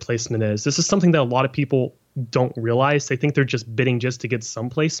better your placement is. This is something that a lot of people don't realize. They think they're just bidding just to get some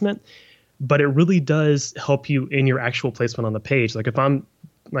placement, but it really does help you in your actual placement on the page. Like if I'm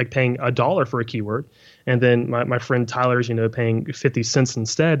like paying $1 for a keyword, and then my friend Tyler's, paying 50 cents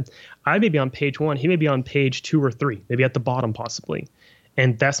instead, I may be on page 1, he may be on page 2 or 3, maybe at the bottom possibly.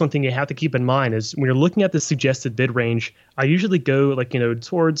 And that's one thing you have to keep in mind is when you're looking at the suggested bid range, I usually go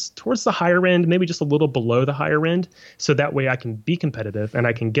towards the higher end, maybe just a little below the higher end. So that way I can be competitive and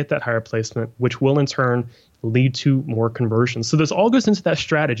I can get that higher placement, which will in turn lead to more conversions. So this all goes into that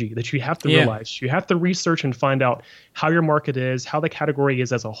strategy that you have to realize. You have to research and find out how your market is, how the category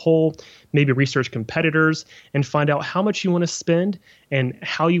is as a whole, maybe research competitors and find out how much you want to spend and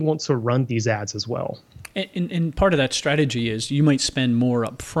how you want to run these ads as well. And part of that strategy is you might spend more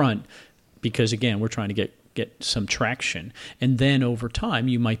up front because, again, we're trying to get some traction. And then over time,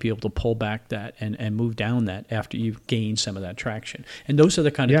 you might be able to pull back that and move down that after you've gained some of that traction. And those are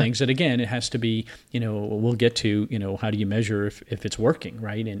the kind of things that, again, it has to be, we'll get to, how do you measure if it's working,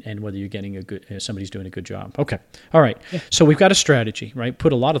 right? And whether you're getting somebody's doing a good job. Okay. All right. Yeah. So we've got a strategy, right?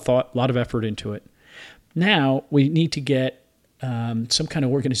 Put a lot of thought, a lot of effort into it. Now we need to get some kind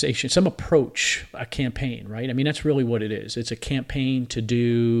of organization, some approach, a campaign, right? I mean, that's really what it is. It's a campaign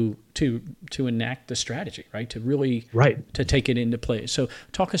to enact the strategy, right? To really to take it into play. So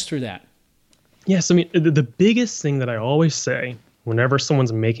talk us through that. Yes, I mean, the biggest thing that I always say whenever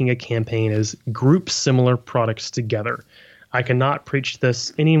someone's making a campaign is group similar products together. I cannot preach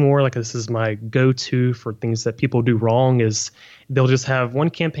this anymore. Like, this is my go-to for things that people do wrong, is they'll just have one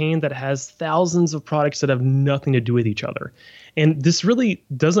campaign that has thousands of products that have nothing to do with each other. And this really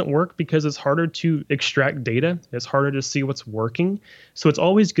doesn't work because it's harder to extract data. It's harder to see what's working. So it's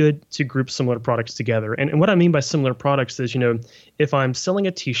always good to group similar products together. And what I mean by similar products is, if I'm selling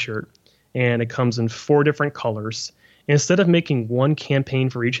a t-shirt and it comes in 4 different colors, instead of making one campaign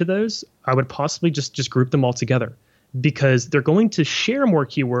for each of those, I would possibly just group them all together, because they're going to share more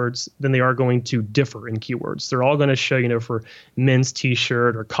keywords than they are going to differ in keywords. They're all going to show, for men's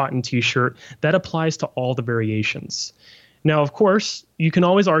t-shirt or cotton t-shirt, that applies to all the variations. Now, of course, you can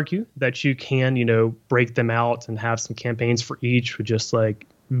always argue that you can, break them out and have some campaigns for each with just like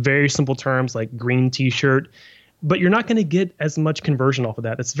very simple terms like green t-shirt, but you're not going to get as much conversion off of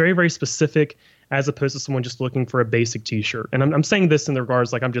that. It's very, very specific, as opposed to someone just looking for a basic t-shirt. And I'm saying this in the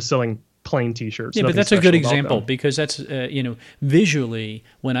regards like I'm just selling plain t-shirts. Yeah, but that's a good example, because that's, visually,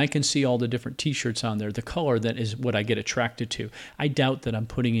 when I can see all the different t-shirts on there, the color that is what I get attracted to. I doubt that I'm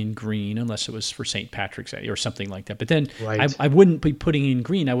putting in green unless it was for St. Patrick's Day or something like that. But then I wouldn't be putting in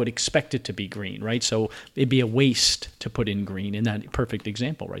green. I would expect it to be green, right? So it'd be a waste to put in green in that perfect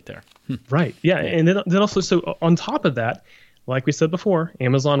example right there. Right. Yeah. And then also, so on top of that, like we said before,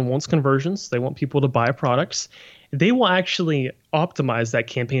 Amazon wants conversions. They want people to buy products. They will actually optimize that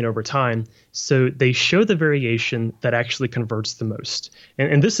campaign over time. So they show the variation that actually converts the most.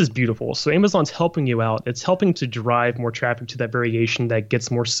 And this is beautiful. So Amazon's helping you out. It's helping to drive more traffic to that variation that gets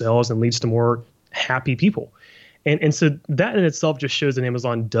more sales and leads to more happy people. And so that in itself just shows that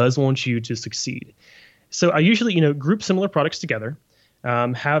Amazon does want you to succeed. So I usually, group similar products together.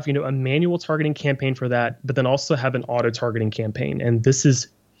 Have a manual targeting campaign for that, but then also have an auto targeting campaign, and this is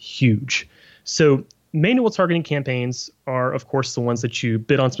huge. So manual targeting campaigns are, of course, the ones that you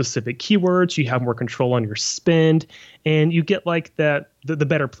bid on specific keywords. You have more control on your spend, and you get like the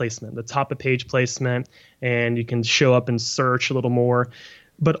better placement, the top of page placement, and you can show up and search a little more.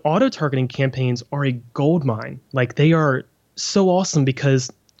 But auto targeting campaigns are a gold mine. Like, they are so awesome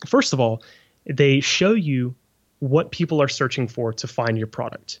because, first of all, they show you what people are searching for to find your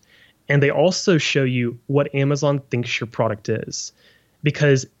product. And they also show you what Amazon thinks your product is.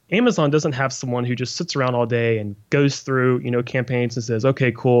 Because Amazon doesn't have someone who just sits around all day and goes through, campaigns and says,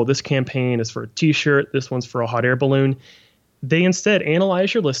 okay, cool, this campaign is for a t-shirt, this one's for a hot air balloon. They instead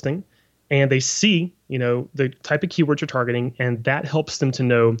analyze your listing and they see, the type of keywords you're targeting, and that helps them to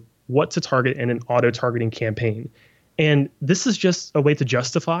know what to target in an auto targeting campaign. And this is just a way to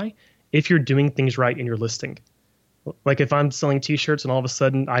justify if you're doing things right in your listing. Like, if I'm selling t-shirts and all of a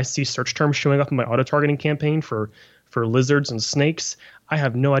sudden I see search terms showing up in my auto targeting campaign for lizards and snakes, I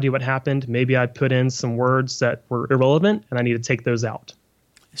have no idea what happened. Maybe I put in some words that were irrelevant and I need to take those out.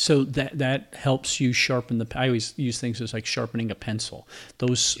 So that helps you sharpen I always use things as like sharpening a pencil.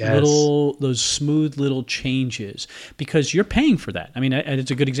 Those smooth little changes, because you're paying for that. I mean, it's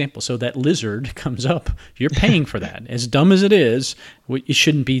a good example. So that lizard comes up, you're paying for that. As dumb as it is, it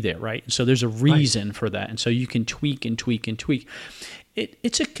shouldn't be there, right? So there's a reason for that. And so you can tweak and tweak and tweak.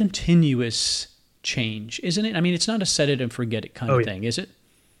 It's a continuous change, isn't it? I mean, it's not a set it and forget it kind of thing, is it?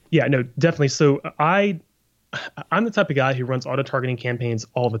 Yeah, no, definitely. So I'm the type of guy who runs auto targeting campaigns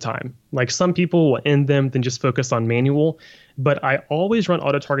all the time. Like, some people will end them, then just focus on manual. But I always run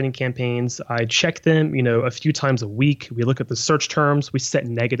auto targeting campaigns. I check them, a few times a week. We look at the search terms. We set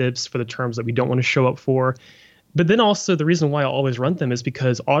negatives for the terms that we don't want to show up for. But then also, the reason why I always run them is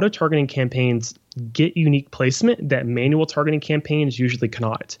because auto targeting campaigns get unique placement that manual targeting campaigns usually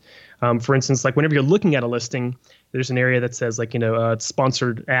cannot. For instance, like, whenever you're looking at a listing, there's an area that says like,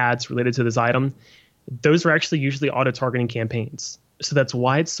 sponsored ads related to this item. Those are actually usually auto targeting campaigns. So that's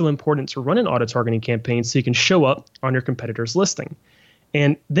why it's so important to run an auto targeting campaign, so you can show up on your competitor's listing.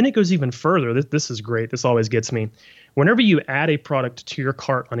 And then it goes even further. This is great. This always gets me. Whenever you add a product to your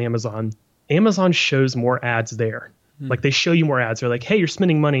cart on Amazon, Amazon shows more ads there. Like, they show you more ads. They're like, hey, you're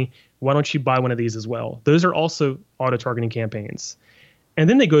spending money. Why don't you buy one of these as well? Those are also auto targeting campaigns. And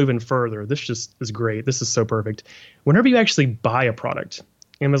then they go even further. This just is great. This is so perfect. Whenever you actually buy a product,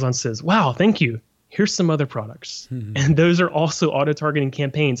 Amazon says, wow, thank you. Here's some other products. Mm-hmm. And those are also auto targeting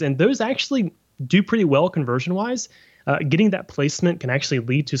campaigns. And those actually do pretty well conversion-wise. Getting that placement can actually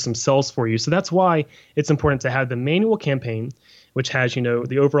lead to some sales for you. So that's why it's important to have the manual campaign, which has,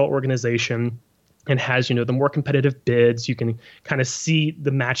 the overall organization, and has, the more competitive bids. You can kind of see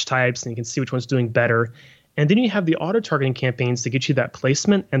the match types and you can see which one's doing better. And then you have the auto targeting campaigns to get you that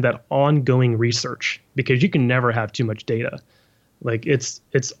placement and that ongoing research, because you can never have too much data. Like it's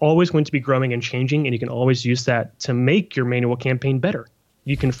always going to be growing and changing, and you can always use that to make your manual campaign better.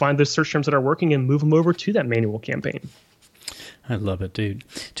 You can find those search terms that are working and move them over to that manual campaign. I love it, dude.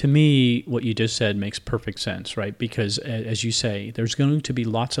 To me, what you just said makes perfect sense, right? Because as you say, there's going to be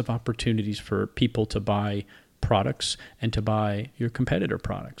lots of opportunities for people to buy products and to buy your competitor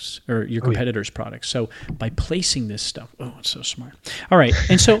products or your competitors' products. So by placing this stuff, it's so smart. All right.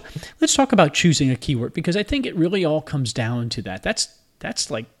 And so let's talk about choosing a keyword, because I think it really all comes down to that. That's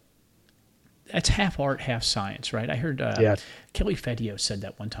half art, half science, right? I heard Kelly Fedio said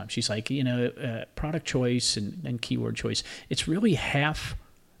that one time. She's like, product choice and keyword choice, it's really half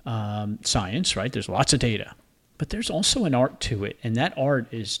science, right? There's lots of data, but there's also an art to it. And that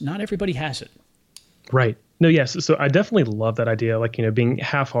art is not everybody has it. Right. No, yes. So I definitely love that idea, like, being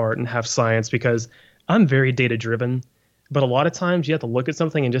half art and half science, because I'm very data driven. But a lot of times you have to look at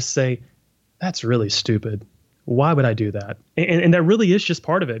something and just say, that's really stupid. Why would I do that? And that really is just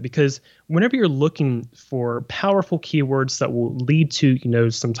part of it, because whenever you're looking for powerful keywords that will lead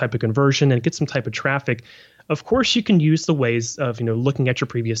to, some type of conversion and get some type of traffic, of course, you can use the ways of, looking at your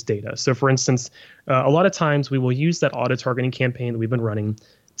previous data. So for instance, a lot of times we will use that auto targeting campaign that we've been running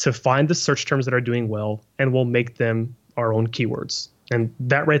to find the search terms that are doing well, and we'll make them our own keywords. And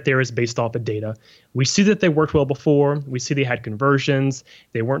that right there is based off of data. We see that they worked well before. We see they had conversions.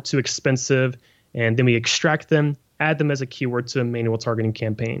 They weren't too expensive. And then we extract them, add them as a keyword to a manual targeting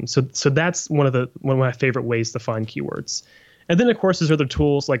campaign. So that's one of my favorite ways to find keywords. And then, of course, there's other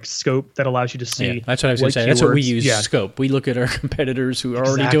tools like Scope that allows you to see. Yeah, that's what I was going to say. That's what we use, Scope. We look at our competitors who are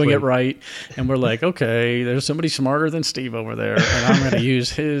already doing it right, and we're like, okay, there's somebody smarter than Steve over there, and I'm going to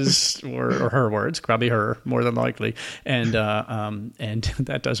use his or her words, probably her more than likely, and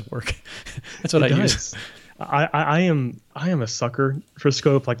that does work. That's what I use. I am a sucker for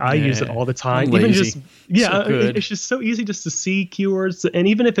Scope. Like I use it all the time. I'm lazy. It's just so easy just to see keywords, and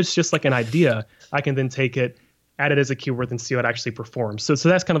even if it's just like an idea, I can then take it, add it as a keyword, and see how it actually performs. So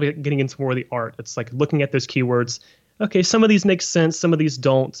that's kind of getting into more of the art. It's like looking at those keywords. Okay, some of these make sense, some of these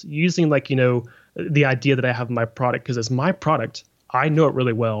don't. Using the idea that I have in my product, because as my product, I know it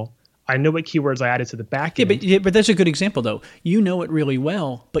really well. I know what keywords I added to the back end. Yeah, but that's a good example, though. You know it really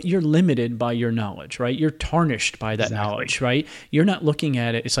well, but you're limited by your knowledge, right? You're tarnished by that knowledge, right? You're not looking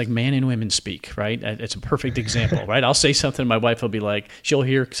at it. It's like man and women speak, right? It's a perfect example, right? I'll say something, my wife will be like, she'll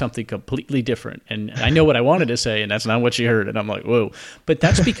hear something completely different. And I know what I wanted to say, and that's not what she heard. And I'm like, whoa. But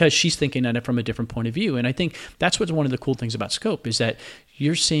that's because she's thinking at it from a different point of view. And I think that's what's one of the cool things about Scope is that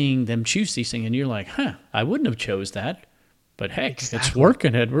you're seeing them choose these things, and you're like, I wouldn't have chose that. But heck, It's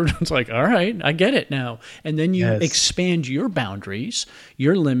working, Edward. It's like, all right, I get it now. And then you expand your boundaries,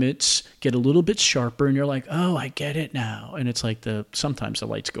 your limits get a little bit sharper, and you're like, oh, I get it now. And it's like sometimes the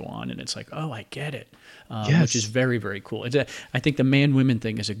lights go on, and it's like, oh, I get it, which is very, very cool. I think the man-women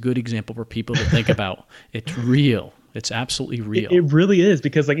thing is a good example for people to think about. It's real. It's absolutely real. It really is,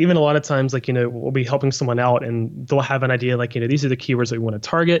 because even a lot of times, we'll be helping someone out, and they'll have an idea these are the keywords that we want to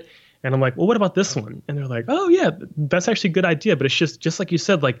target. And I'm like, well, what about this one? And they're like, oh, yeah, that's actually a good idea. But it's just like you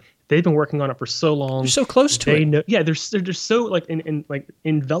said, they've been working on it for so long. They're so close to it. Know, yeah, they're so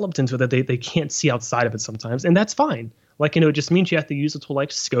enveloped into it that they can't see outside of it sometimes. And that's fine. It just means you have to use a tool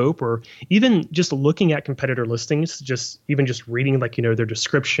like Scope, or even just looking at competitor listings, just reading their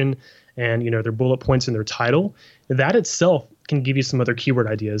description and their bullet points in their title. That itself can give you some other keyword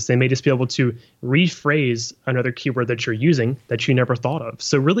ideas. They may just be able to rephrase another keyword that you're using that you never thought of.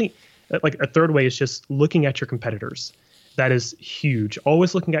 So really, a third way is just looking at your competitors. That is huge.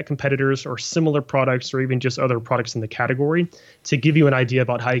 Always looking at competitors or similar products, or even just other products in the category, to give you an idea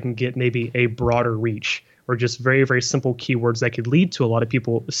about how you can get maybe a broader reach, or just very, very simple keywords that could lead to a lot of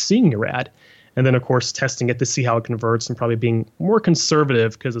people seeing your ad. And then, of course, testing it to see how it converts, and probably being more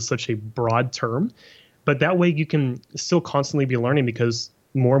conservative because it's such a broad term. But that way you can still constantly be learning, because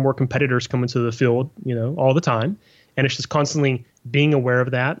more and more competitors come into the field, all the time. And it's just constantly being aware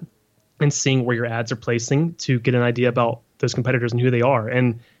of that and seeing where your ads are placing to get an idea about those competitors and who they are.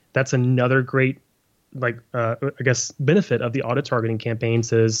 And that's another great, benefit of the auto targeting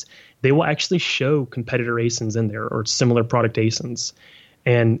campaigns is they will actually show competitor ASINs in there, or similar product ASINs.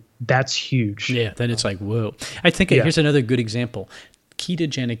 And that's huge. Yeah, then it's like, whoa. I think here's another good example.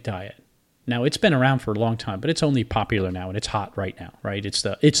 Ketogenic diet. Now, it's been around for a long time, but it's only popular now, and it's hot right now, right? It's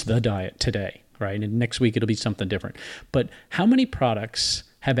the diet today, right? And next week it'll be something different. But how many products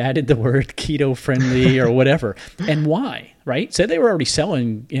have added the word keto friendly or whatever? And why, right? Say they were already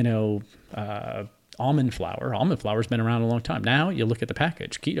selling, almond flour. Almond flour's been around a long time. Now you look at the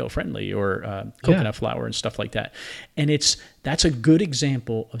package, keto friendly or coconut flour and stuff like that. And that's a good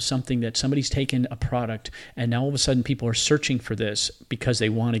example of something that somebody's taken a product and now all of a sudden people are searching for this because they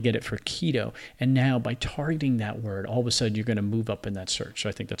want to get it for keto. And now by targeting that word, all of a sudden you're going to move up in that search. So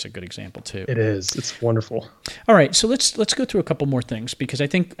I think that's a good example too. It is. It's wonderful. All right. So let's go through a couple more things because I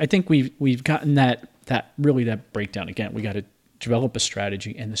think we've gotten that breakdown. Again, we got to develop a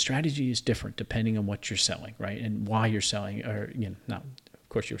strategy, and the strategy is different depending on what you're selling, right? And why you're selling, or not. Of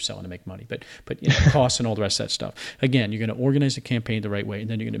course, you're selling to make money, but costs and all the rest of that stuff. Again, you're going to organize the campaign the right way, and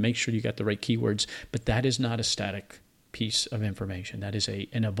then you're going to make sure you got the right keywords. But that is not a static piece of information. That is an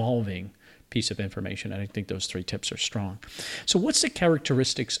evolving piece of information. And I think those 3 tips are strong. So what's the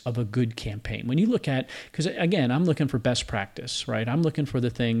characteristics of a good campaign? When you look at, because again, I'm looking for best practice, right? I'm looking for the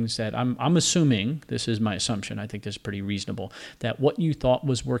things that I'm assuming, this is my assumption, I think this is pretty reasonable, that what you thought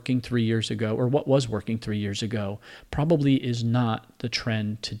was working 3 years ago, or what was working 3 years ago, probably is not the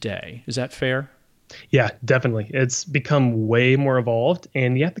trend today. Is that fair? Yeah, definitely. It's become way more evolved,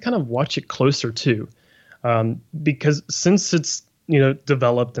 and you have to kind of watch it closer too. Because since it's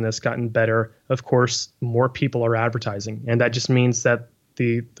developed and it's gotten better, of course, more people are advertising. And that just means that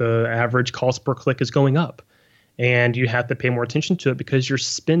the average cost per click is going up. And you have to pay more attention to it because you're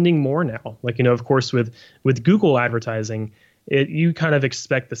spending more now. Like, of course, with Google advertising, you kind of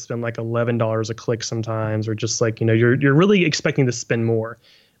expect to spend like $11 a click sometimes, or just like, you're really expecting to spend more.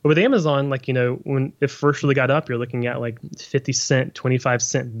 But with Amazon, like, when it first really got up, you're looking at like 50 cent, 25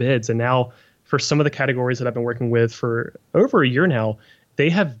 cent bids. And now for some of the categories that I've been working with for over a year now, they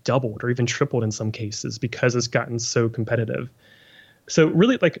have doubled or even tripled in some cases because it's gotten so competitive. So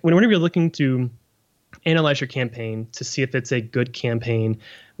really, like whenever you're looking to analyze your campaign to see if it's a good campaign,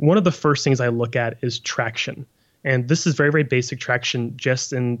 one of the first things I look at is traction. And this is very, very basic traction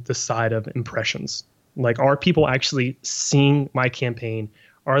just in the side of impressions. Like, are people actually seeing my campaign?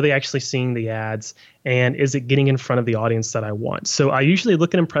 Are they actually seeing the ads? And is it getting in front of the audience that I want? So I usually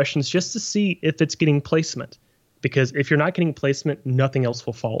look at impressions just to see if it's getting placement. Because if you're not getting placement, nothing else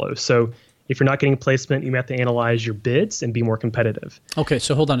will follow. So if you're not getting placement, you have to analyze your bids and be more competitive. Okay,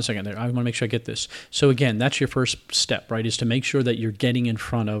 so hold on a second there. I want to make sure I get this. So again, that's your first step, right, is to make sure that you're getting in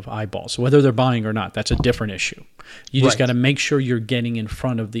front of eyeballs. So whether they're buying or not, that's a different issue. You just got to make sure you're getting in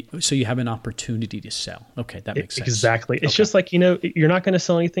front of so you have an opportunity to sell. Okay, that makes sense. Exactly. It's just like, you're not going to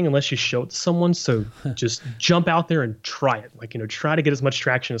sell anything unless you show it to someone. So just jump out there and try it. Like, try to get as much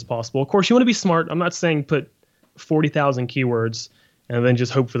traction as possible. Of course, you want to be smart. I'm not saying put 40,000 keywords and then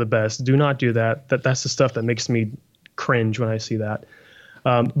just hope for the best. Do not do that. That's the stuff that makes me cringe when I see that.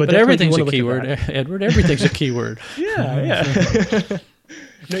 But everything's a keyword, Edward. Everything's a keyword. Yeah.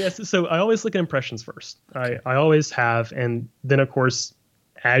 No, yes. So I always look at impressions first. I always have. And then, of course,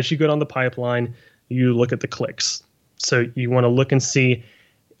 as you go down the pipeline, you look at the clicks. So you want to look and see,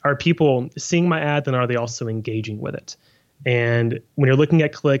 are people seeing my ad? Then are they also engaging with it? And when you're looking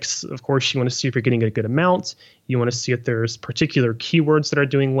at clicks, of course, you want to see if you're getting a good amount. You want to see if there's particular keywords that are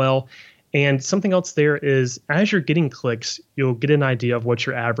doing well. And something else there is, as you're getting clicks, you'll get an idea of what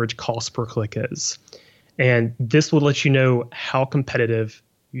your average cost per click is. And this will let you know how competitive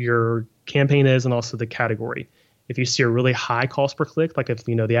your campaign is and also the category. If you see a really high cost per click, like if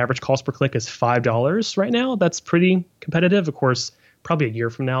the average cost per click is $5 right now, that's pretty competitive. Of course, probably a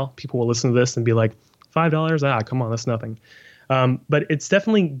year from now, people will listen to this and be like, $5? Come on, that's nothing. But it's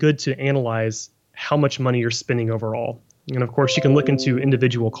definitely good to analyze how much money you're spending overall. And of course, you can look into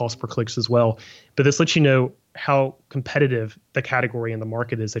individual cost per clicks as well. But this lets you know how competitive the category and the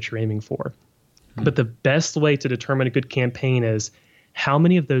market is that you're aiming for. But the best way to determine a good campaign is how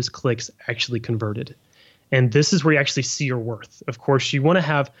many of those clicks actually converted. And this is where you actually see your worth. Of course, you want to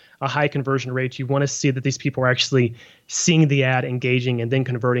have a high conversion rate. You want to see that these people are actually seeing the ad, engaging, and then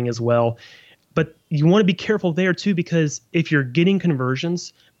converting as well. But you want to be careful there too, because if you're getting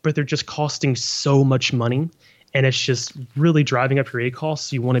conversions, but they're just costing so much money and it's just really driving up your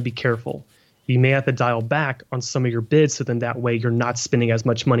costs, you want to be careful. You may have to dial back on some of your bids, so then that way you're not spending as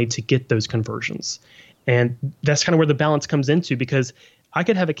much money to get those conversions. And that's kind of where the balance comes into, because I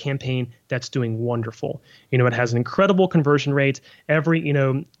could have a campaign that's doing wonderful. It has an incredible conversion rate.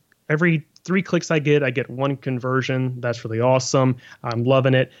 Every 3 clicks I get 1 conversion. That's really awesome. I'm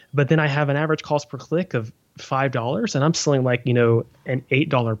loving it. But then I have an average cost per click of $5 and I'm selling like, an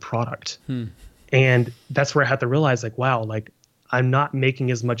 $8 product. And that's where I have to realize, like, wow, like I'm not making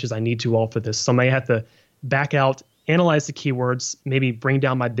as much as I need to all for this. So I may have to back out analyze the keywords, maybe bring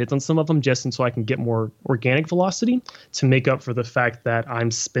down my bids on some of them just until I can get more organic velocity to make up for the fact that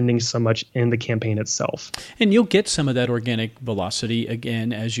I'm spending so much in the campaign itself. And you'll get some of that organic velocity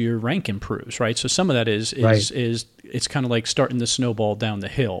again as your rank improves, right? So some of that is it's kind of like starting the snowball down the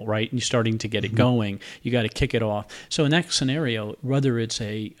hill, right? And you're starting to get it going. You got to kick it off. So in that scenario, whether it's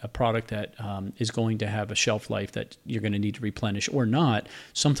a product that is going to have a shelf life that you're going to need to replenish or not,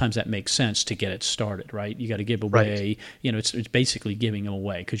 sometimes that makes sense to get it started, right? You got to give away, it's basically giving them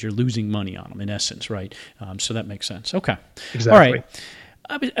away because you're losing money on them in essence, right? So that makes sense. Okay. Exactly.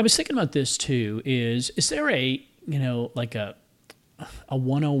 All right. I was thinking about this too. Is there a, like a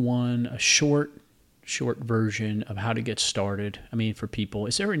 101, a short version of how to get started? I mean, for people,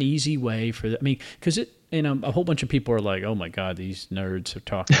 is there an easy way for that? I mean, because a whole bunch of people are like, oh my God, these nerds are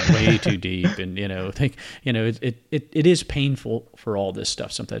talking way too deep. And, it is painful for all this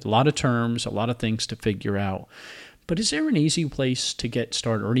stuff. Sometimes a lot of terms, a lot of things to figure out. But is there an easy place to get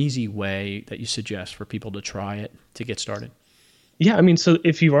started or an easy way that you suggest for people to try it to get started? Yeah. I mean, so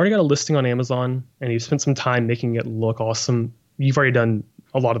if you've already got a listing on Amazon and you've spent some time making it look awesome, you've already done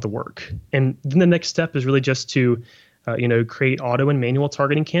a lot of the work. And then the next step is really just to, create auto and manual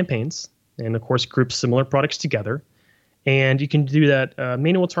targeting campaigns and, of course, group similar products together. And you can do that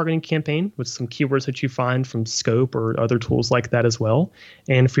manual targeting campaign with some keywords that you find from Scope or other tools like that as well.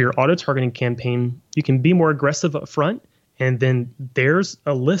 And for your auto targeting campaign, you can be more aggressive up front. And then there's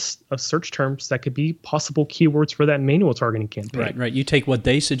a list of search terms that could be possible keywords for that manual targeting campaign. Right. You take what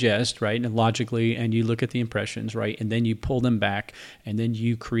they suggest, right, and logically, and you look at the impressions, right, and then you pull them back, and then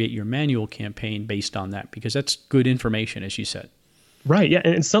you create your manual campaign based on that, because that's good information, as you said. Right. Yeah.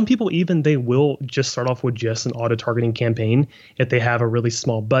 And some people they will just start off with just an auto targeting campaign. If they have a really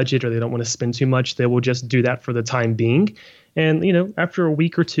small budget or they don't want to spend too much, they will just do that for the time being. And, after a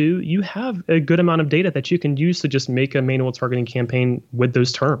week or two, you have a good amount of data that you can use to just make a manual targeting campaign with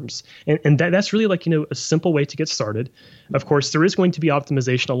those terms. And that's really a simple way to get started. Of course, there is going to be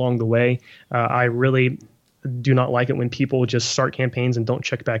optimization along the way. I really do not like it when people just start campaigns and don't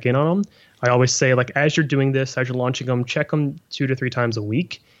check back in on them. I always say, as you're doing this, as you're launching them, check them 2 to 3 times a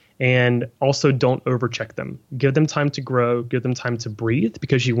week. And also don't overcheck them. Give them time to grow, give them time to breathe,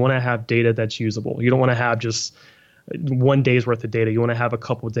 because you want to have data that's usable. You don't want to have just 1 day's worth of data. You want to have a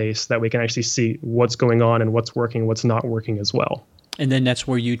couple of days so that we can actually see what's going on and what's working, what's not working as well. And then that's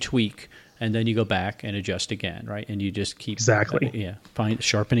where you tweak, and then you go back and adjust again, right? And you just keep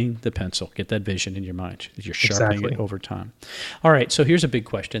sharpening the pencil. Get that vision in your mind. You're sharpening it over time. All right, so here's a big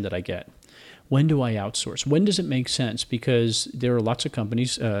question that I get. When do I outsource? When does it make sense? Because there are lots of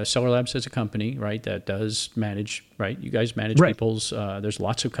companies. Sellerlabs is a company, right, that does manage, right? You guys manage people's, there's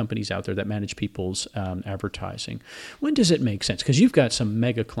lots of companies out there that manage people's advertising. When does it make sense? Because you've got some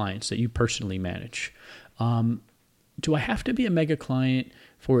mega clients that you personally manage. Do I have to be a mega client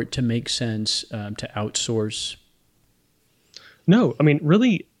for it to make sense to outsource? No, I mean,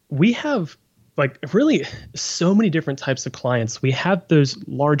 really, we have really so many different types of clients. We have those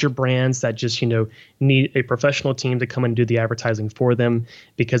larger brands that just, need a professional team to come and do the advertising for them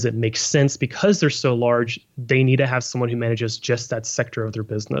because it makes sense. Because they're so large, they need to have someone who manages just that sector of their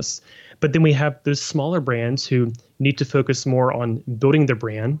business. But then we have those smaller brands who need to focus more on building their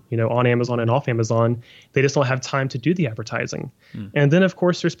brand, on Amazon and off Amazon. They just don't have time to do the advertising. And then, of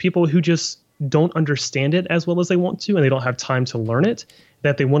course, there's people who just don't understand it as well as they want to, and they don't have time to learn it,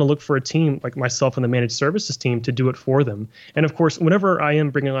 that they want to look for a team like myself and the managed services team to do it for them. And of course, whenever I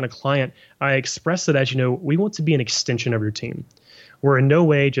am bringing on a client, I express it as, we want to be an extension of your team. We're in no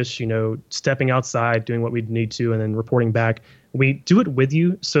way just, stepping outside, doing what we need to, and then reporting back. We do it with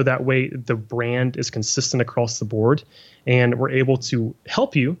you so that way the brand is consistent across the board, and we're able to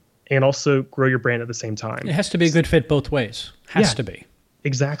help you and also grow your brand at the same time. It has to be a good fit both ways. Has to be.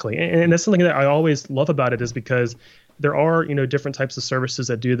 Exactly. And that's something that I always love about it, is because there are, different types of services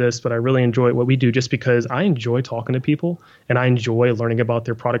that do this, but I really enjoy what we do just because I enjoy talking to people and I enjoy learning about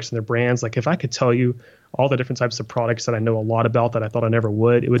their products and their brands. Like, if I could tell you all the different types of products that I know a lot about that I thought I never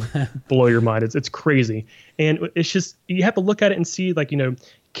would, it would blow your mind. It's crazy. And it's just, you have to look at it and see,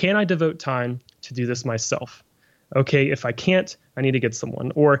 can I devote time to do this myself? Okay, if I can't, I need to get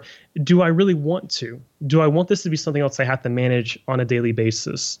someone. Or do I really want to? Do I want this to be something else I have to manage on a daily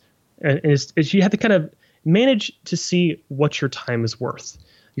basis? And it's you have to kind of manage to see what your time is worth.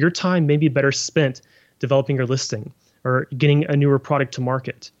 Your time may be better spent developing your listing or getting a newer product to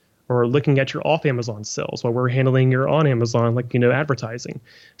market, or looking at your off Amazon sales while we're handling your on Amazon, advertising.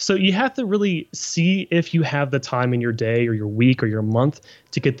 So you have to really see if you have the time in your day or your week or your month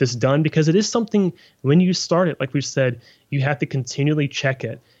to get this done, because it is something, when you start it, like we've said, you have to continually check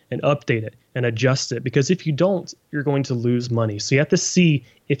it and update it and adjust it. Because if you don't, you're going to lose money. So you have to see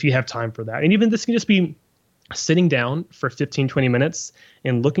if you have time for that. And even this can just be sitting down for 15, 20 minutes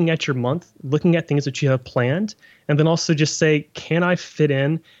and looking at your month, looking at things that you have planned, and then also just say, can I fit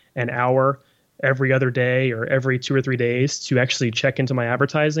in an hour every other day or every 2 or 3 days to actually check into my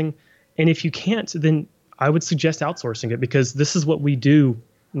advertising? And if you can't, then I would suggest outsourcing it, because this is what we do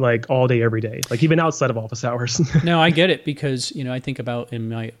like all day, every day, like even outside of office hours. No, I get it, because, I think about in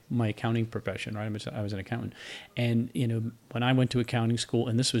my accounting profession, right? I was an accountant, and, when I went to accounting school,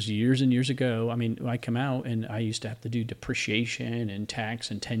 and this was years and years ago, I mean, I come out and I used to have to do depreciation and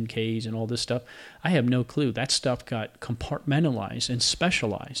tax and 10Ks and all this stuff. I have no clue. That stuff got compartmentalized and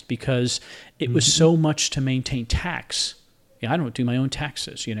specialized because it was so much to maintain tax. I don't do my own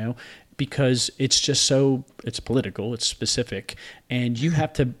taxes, because it's just it's political, it's specific. And you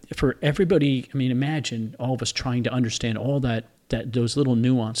have to, for everybody, I mean, imagine all of us trying to understand all those little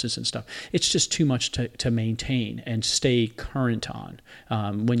nuances and stuff. It's just too much to maintain and stay current on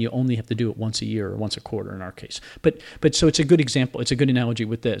when you only have to do it once a year or once a quarter in our case. But so it's a good example. It's a good analogy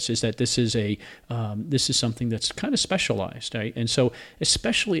with this, is that this is something that's kind of specialized, right? And so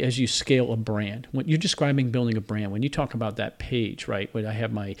especially as you scale a brand, when you're describing building a brand, when you talk about that page, right, where I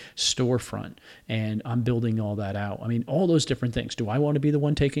have my storefront and I'm building all that out. I mean, all those different things. Do I want to be the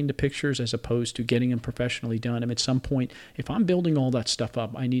one taking the pictures as opposed to getting them professionally done? I mean, at some point, if I'm building all that stuff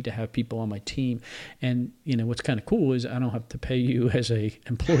up, I need to have people on my team. And what's kind of cool is I don't have to pay you as a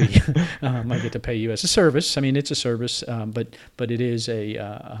employee. I get to pay you as a service. I mean, it's a service, but it is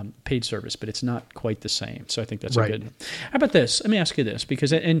a paid service, but it's not quite the same. So I think that's a good. How about this? Let me ask you this,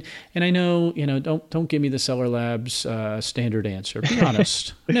 because and I know don't give me the Sellerlabs standard answer. Be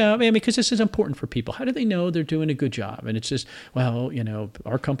honest. No, I mean, because this is important for people. How do they know they're doing a good job? And it's just, well,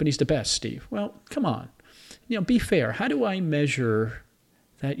 our company's the best, Steve. Well, come on. Be fair. How do I measure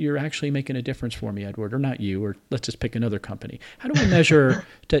that you're actually making a difference for me, Edward, or not you, or let's just pick another company? How do I measure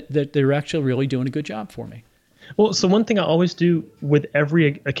that they're actually really doing a good job for me? Well, so one thing I always do with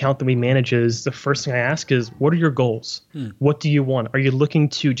every account that we manage is the first thing I ask is, what are your goals? What do you want? Are you looking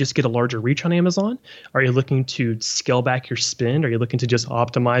to just get a larger reach on Amazon? Are you looking to scale back your spend? Are you looking to just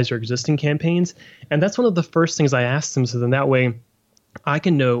optimize your existing campaigns? And that's one of the first things I ask them, so then that way I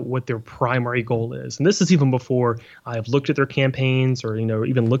can know what their primary goal is. And this is even before I've looked at their campaigns or,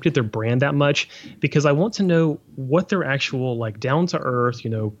 even looked at their brand that much, because I want to know what their actual down to earth,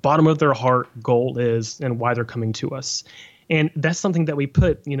 bottom of their heart goal is and why they're coming to us. And that's something that we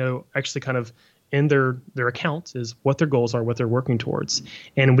put, actually kind of in their account, is what their goals are, what they're working towards.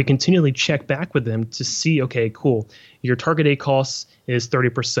 And we continually check back with them to see, okay, cool, your target A cost is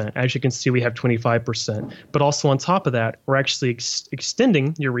 30%. As you can see, we have 25%. But also on top of that, we're actually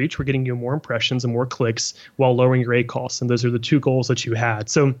extending your reach. We're getting you more impressions and more clicks while lowering your A costs. And those are the two goals that you had.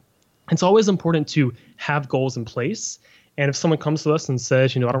 So it's always important to have goals in place. And if someone comes to us and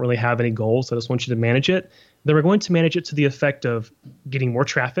says, I don't really have any goals, I just want you to manage it, then we're going to manage it to the effect of getting more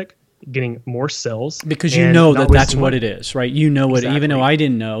traffic, getting more sales, because that's what it is, right? Exactly. Even though I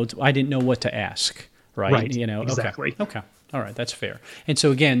didn't know what to ask, right? Exactly. Okay. All right, that's fair. And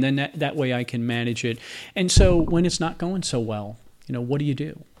so again, then that way I can manage it. And so when it's not going so well, what do you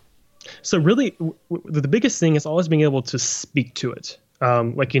do? So really, the biggest thing is always being able to speak to it.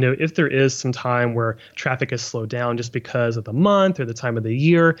 If there is some time where traffic has slowed down just because of the month or the time of the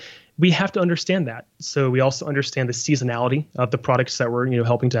year, we have to understand that. So we also understand the seasonality of the products that we're,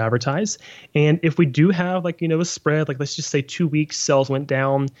 helping to advertise. And if we do have a spread, let's just say 2 weeks sales went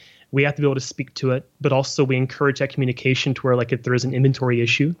down, we have to be able to speak to it. But also we encourage that communication to where if there is an inventory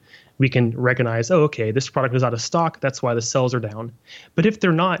issue, we can recognize, oh, okay, this product is out of stock. That's why the sales are down. But if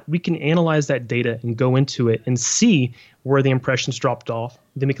they're not, we can analyze that data and go into it and see where the impressions dropped off.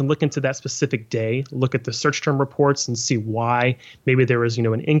 Then we can look into that specific day, look at the search term reports and see why maybe there was,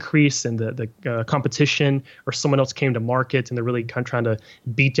 an increase in the competition, or someone else came to market and they're really kind of trying to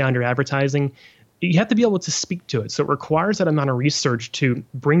beat down your advertising. You have to be able to speak to it. So it requires that amount of research to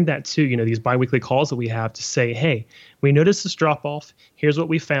bring that to, these biweekly calls that we have to say, hey, we noticed this drop off. Here's what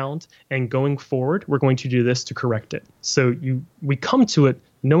we found. And going forward, we're going to do this to correct it. So we come to it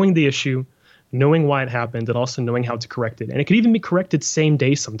knowing the issue, knowing why it happened, and also knowing how to correct it. And it could even be corrected same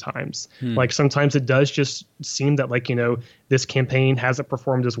day sometimes. Sometimes it does just seem that this campaign hasn't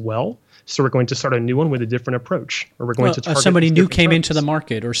performed as well. So we're going to start a new one with a different approach, or we're going to target somebody new came into the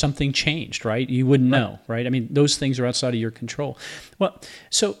market, or something changed, right? You wouldn't know, right? I mean, those things are outside of your control. Well,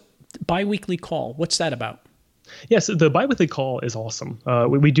 so biweekly call, what's that about? Yes, the biweekly call is awesome.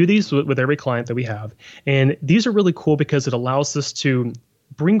 We do these with every client that we have. And these are really cool because it allows us to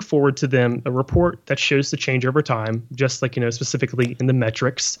bring forward to them a report that shows the change over time, just like, specifically in the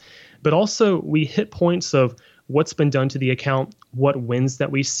metrics. But also we hit points of what's been done to the account, what wins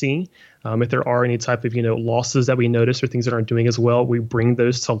that we see. If there are any type of, losses that we notice or things that aren't doing as well, we bring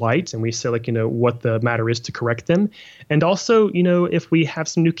those to light and we say what the matter is to correct them. And also, if we have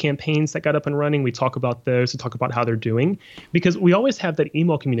some new campaigns that got up and running, we talk about those and talk about how they're doing, because we always have that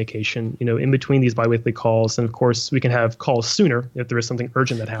email communication, in between these biweekly calls. And of course we can have calls sooner if there is something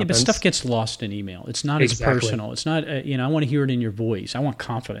urgent that happens. Yeah, but stuff gets lost in email. It's not as personal. It's not, I want to hear it in your voice. I want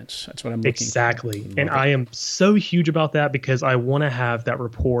confidence. That's what I'm looking for. Exactly. And I am so huge about that because I want to have that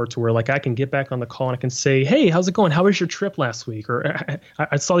rapport to where I can get back on the call and I can say, hey, how's it going? How was your trip last week? Or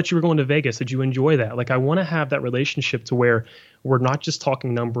I saw that you were going to Vegas. Did you enjoy that? I want to have that relationship to where we're not just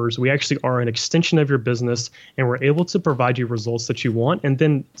talking numbers. We actually are an extension of your business and we're able to provide you results that you want and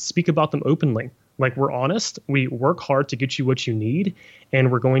then speak about them openly. We're honest, we work hard to get you what you need,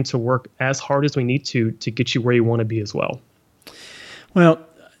 and we're going to work as hard as we need to get you where you want to be as well. Well,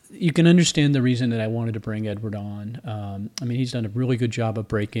 you can understand the reason that I wanted to bring Edward on. He's done a really good job of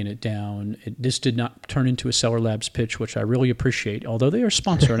breaking it down. This did not turn into a Sellerlabs pitch, which I really appreciate, although they are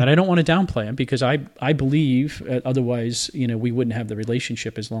sponsored, and I don't want to downplay them because I believe otherwise, we wouldn't have the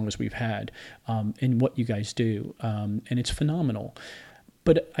relationship as long as we've had in what you guys do, and it's phenomenal.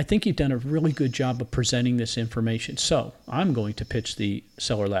 But I think you've done a really good job of presenting this information. So I'm going to pitch the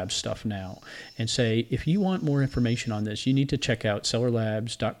Sellerlabs stuff now and say, if you want more information on this, you need to check out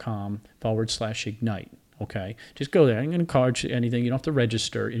sellerlabs.com/ignite. Okay, just go there. I'm going to charge anything. You don't have to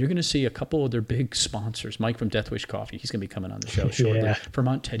register. You're going to see a couple of their big sponsors. Mike from Death Wish Coffee, he's going to be coming on the show shortly. Yeah.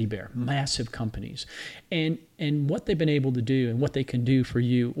 Vermont Teddy Bear, massive companies. And what they've been able to do and what they can do for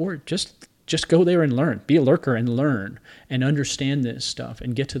you, or just go there and learn. Be a lurker and learn and understand this stuff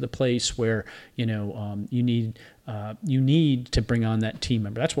and get to the place where you need to bring on that team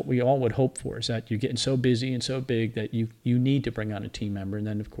member. That's what we all would hope for, is that you're getting so busy and so big that you need to bring on a team member. And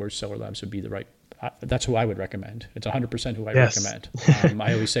then, of course, Sellerlabs would be the right. That's who I would recommend. It's 100% who I recommend.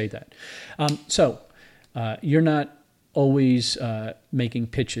 I always say that. So you're not always making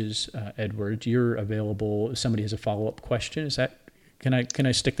pitches, Edward. You're available if somebody has a follow-up question. Is that can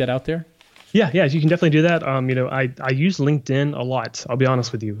I stick that out there? Yeah, you can definitely do that. I use LinkedIn a lot. I'll be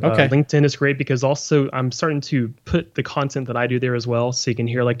honest with you. Okay. LinkedIn is great because also I'm starting to put the content that I do there as well. So you can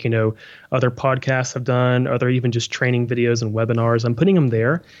hear other podcasts I've done, other even just training videos and webinars. I'm putting them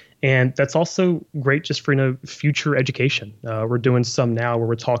there. And that's also great just for, future education. We're doing some now where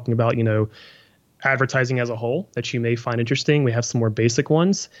we're talking about, advertising as a whole that you may find interesting. We have some more basic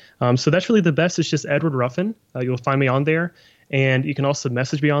ones. So that's really the best. It's just Edward Ruffin. You'll find me on there. And you can also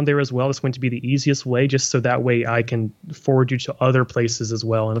message me on there as well. It's going to be the easiest way, just so that way I can forward you to other places as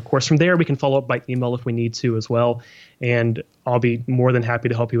well. And of course, from there, we can follow up by email if we need to as well. And I'll be more than happy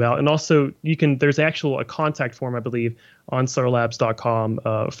to help you out. And also, there's a contact form, I believe, on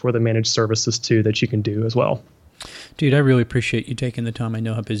sellerlabs.com for the managed services too that you can do as well. Dude, I really appreciate you taking the time. I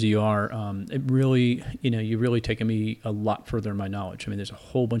know how busy you are. It really, you're really taking me a lot further in my knowledge. There's a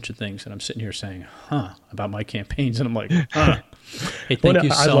whole bunch of things that I'm sitting here saying, about my campaigns. And I'm like, Hey, thank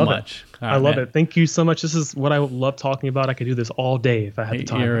you so much. I love it. Thank you so much. This is what I love talking about. I could do this all day if I had the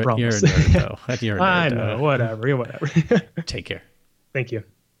time. You're a nerd, though. You're a nerd, I know. Whatever. Take care. Thank you.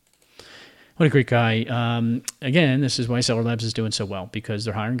 What a great guy. Again, this is why Sellerlabs is doing so well, because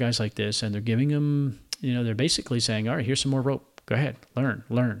they're hiring guys like this and they're giving them, they're basically saying, all right, here's some more rope. Go ahead. Learn.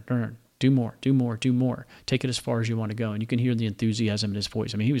 Do more. Take it as far as you want to go. And you can hear the enthusiasm in his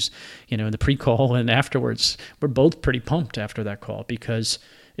voice. He was, in the pre-call and afterwards, we're both pretty pumped after that call because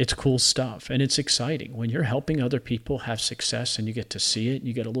it's cool stuff and it's exciting. When you're helping other people have success and you get to see it,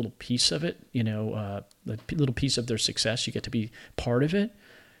 you get a little piece of it, a little piece of their success, you get to be part of it.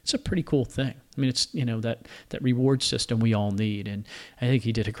 It's a pretty cool thing. It's, that reward system we all need. And I think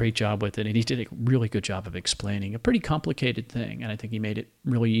he did a great job with it. And he did a really good job of explaining a pretty complicated thing. And I think he made it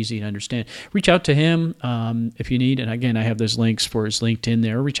really easy to understand. Reach out to him if you need. And again, I have those links for his LinkedIn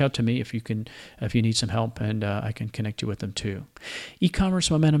there. Reach out to me if you need some help, and I can connect you with them too.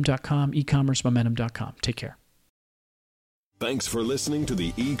 ecommercemomentum.com. Take care. Thanks for listening to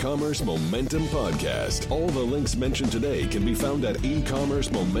the E-Commerce Momentum Podcast. All the links mentioned today can be found at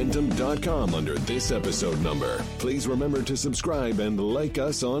ecommercemomentum.com under this episode number. Please remember to subscribe and like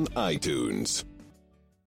us on iTunes.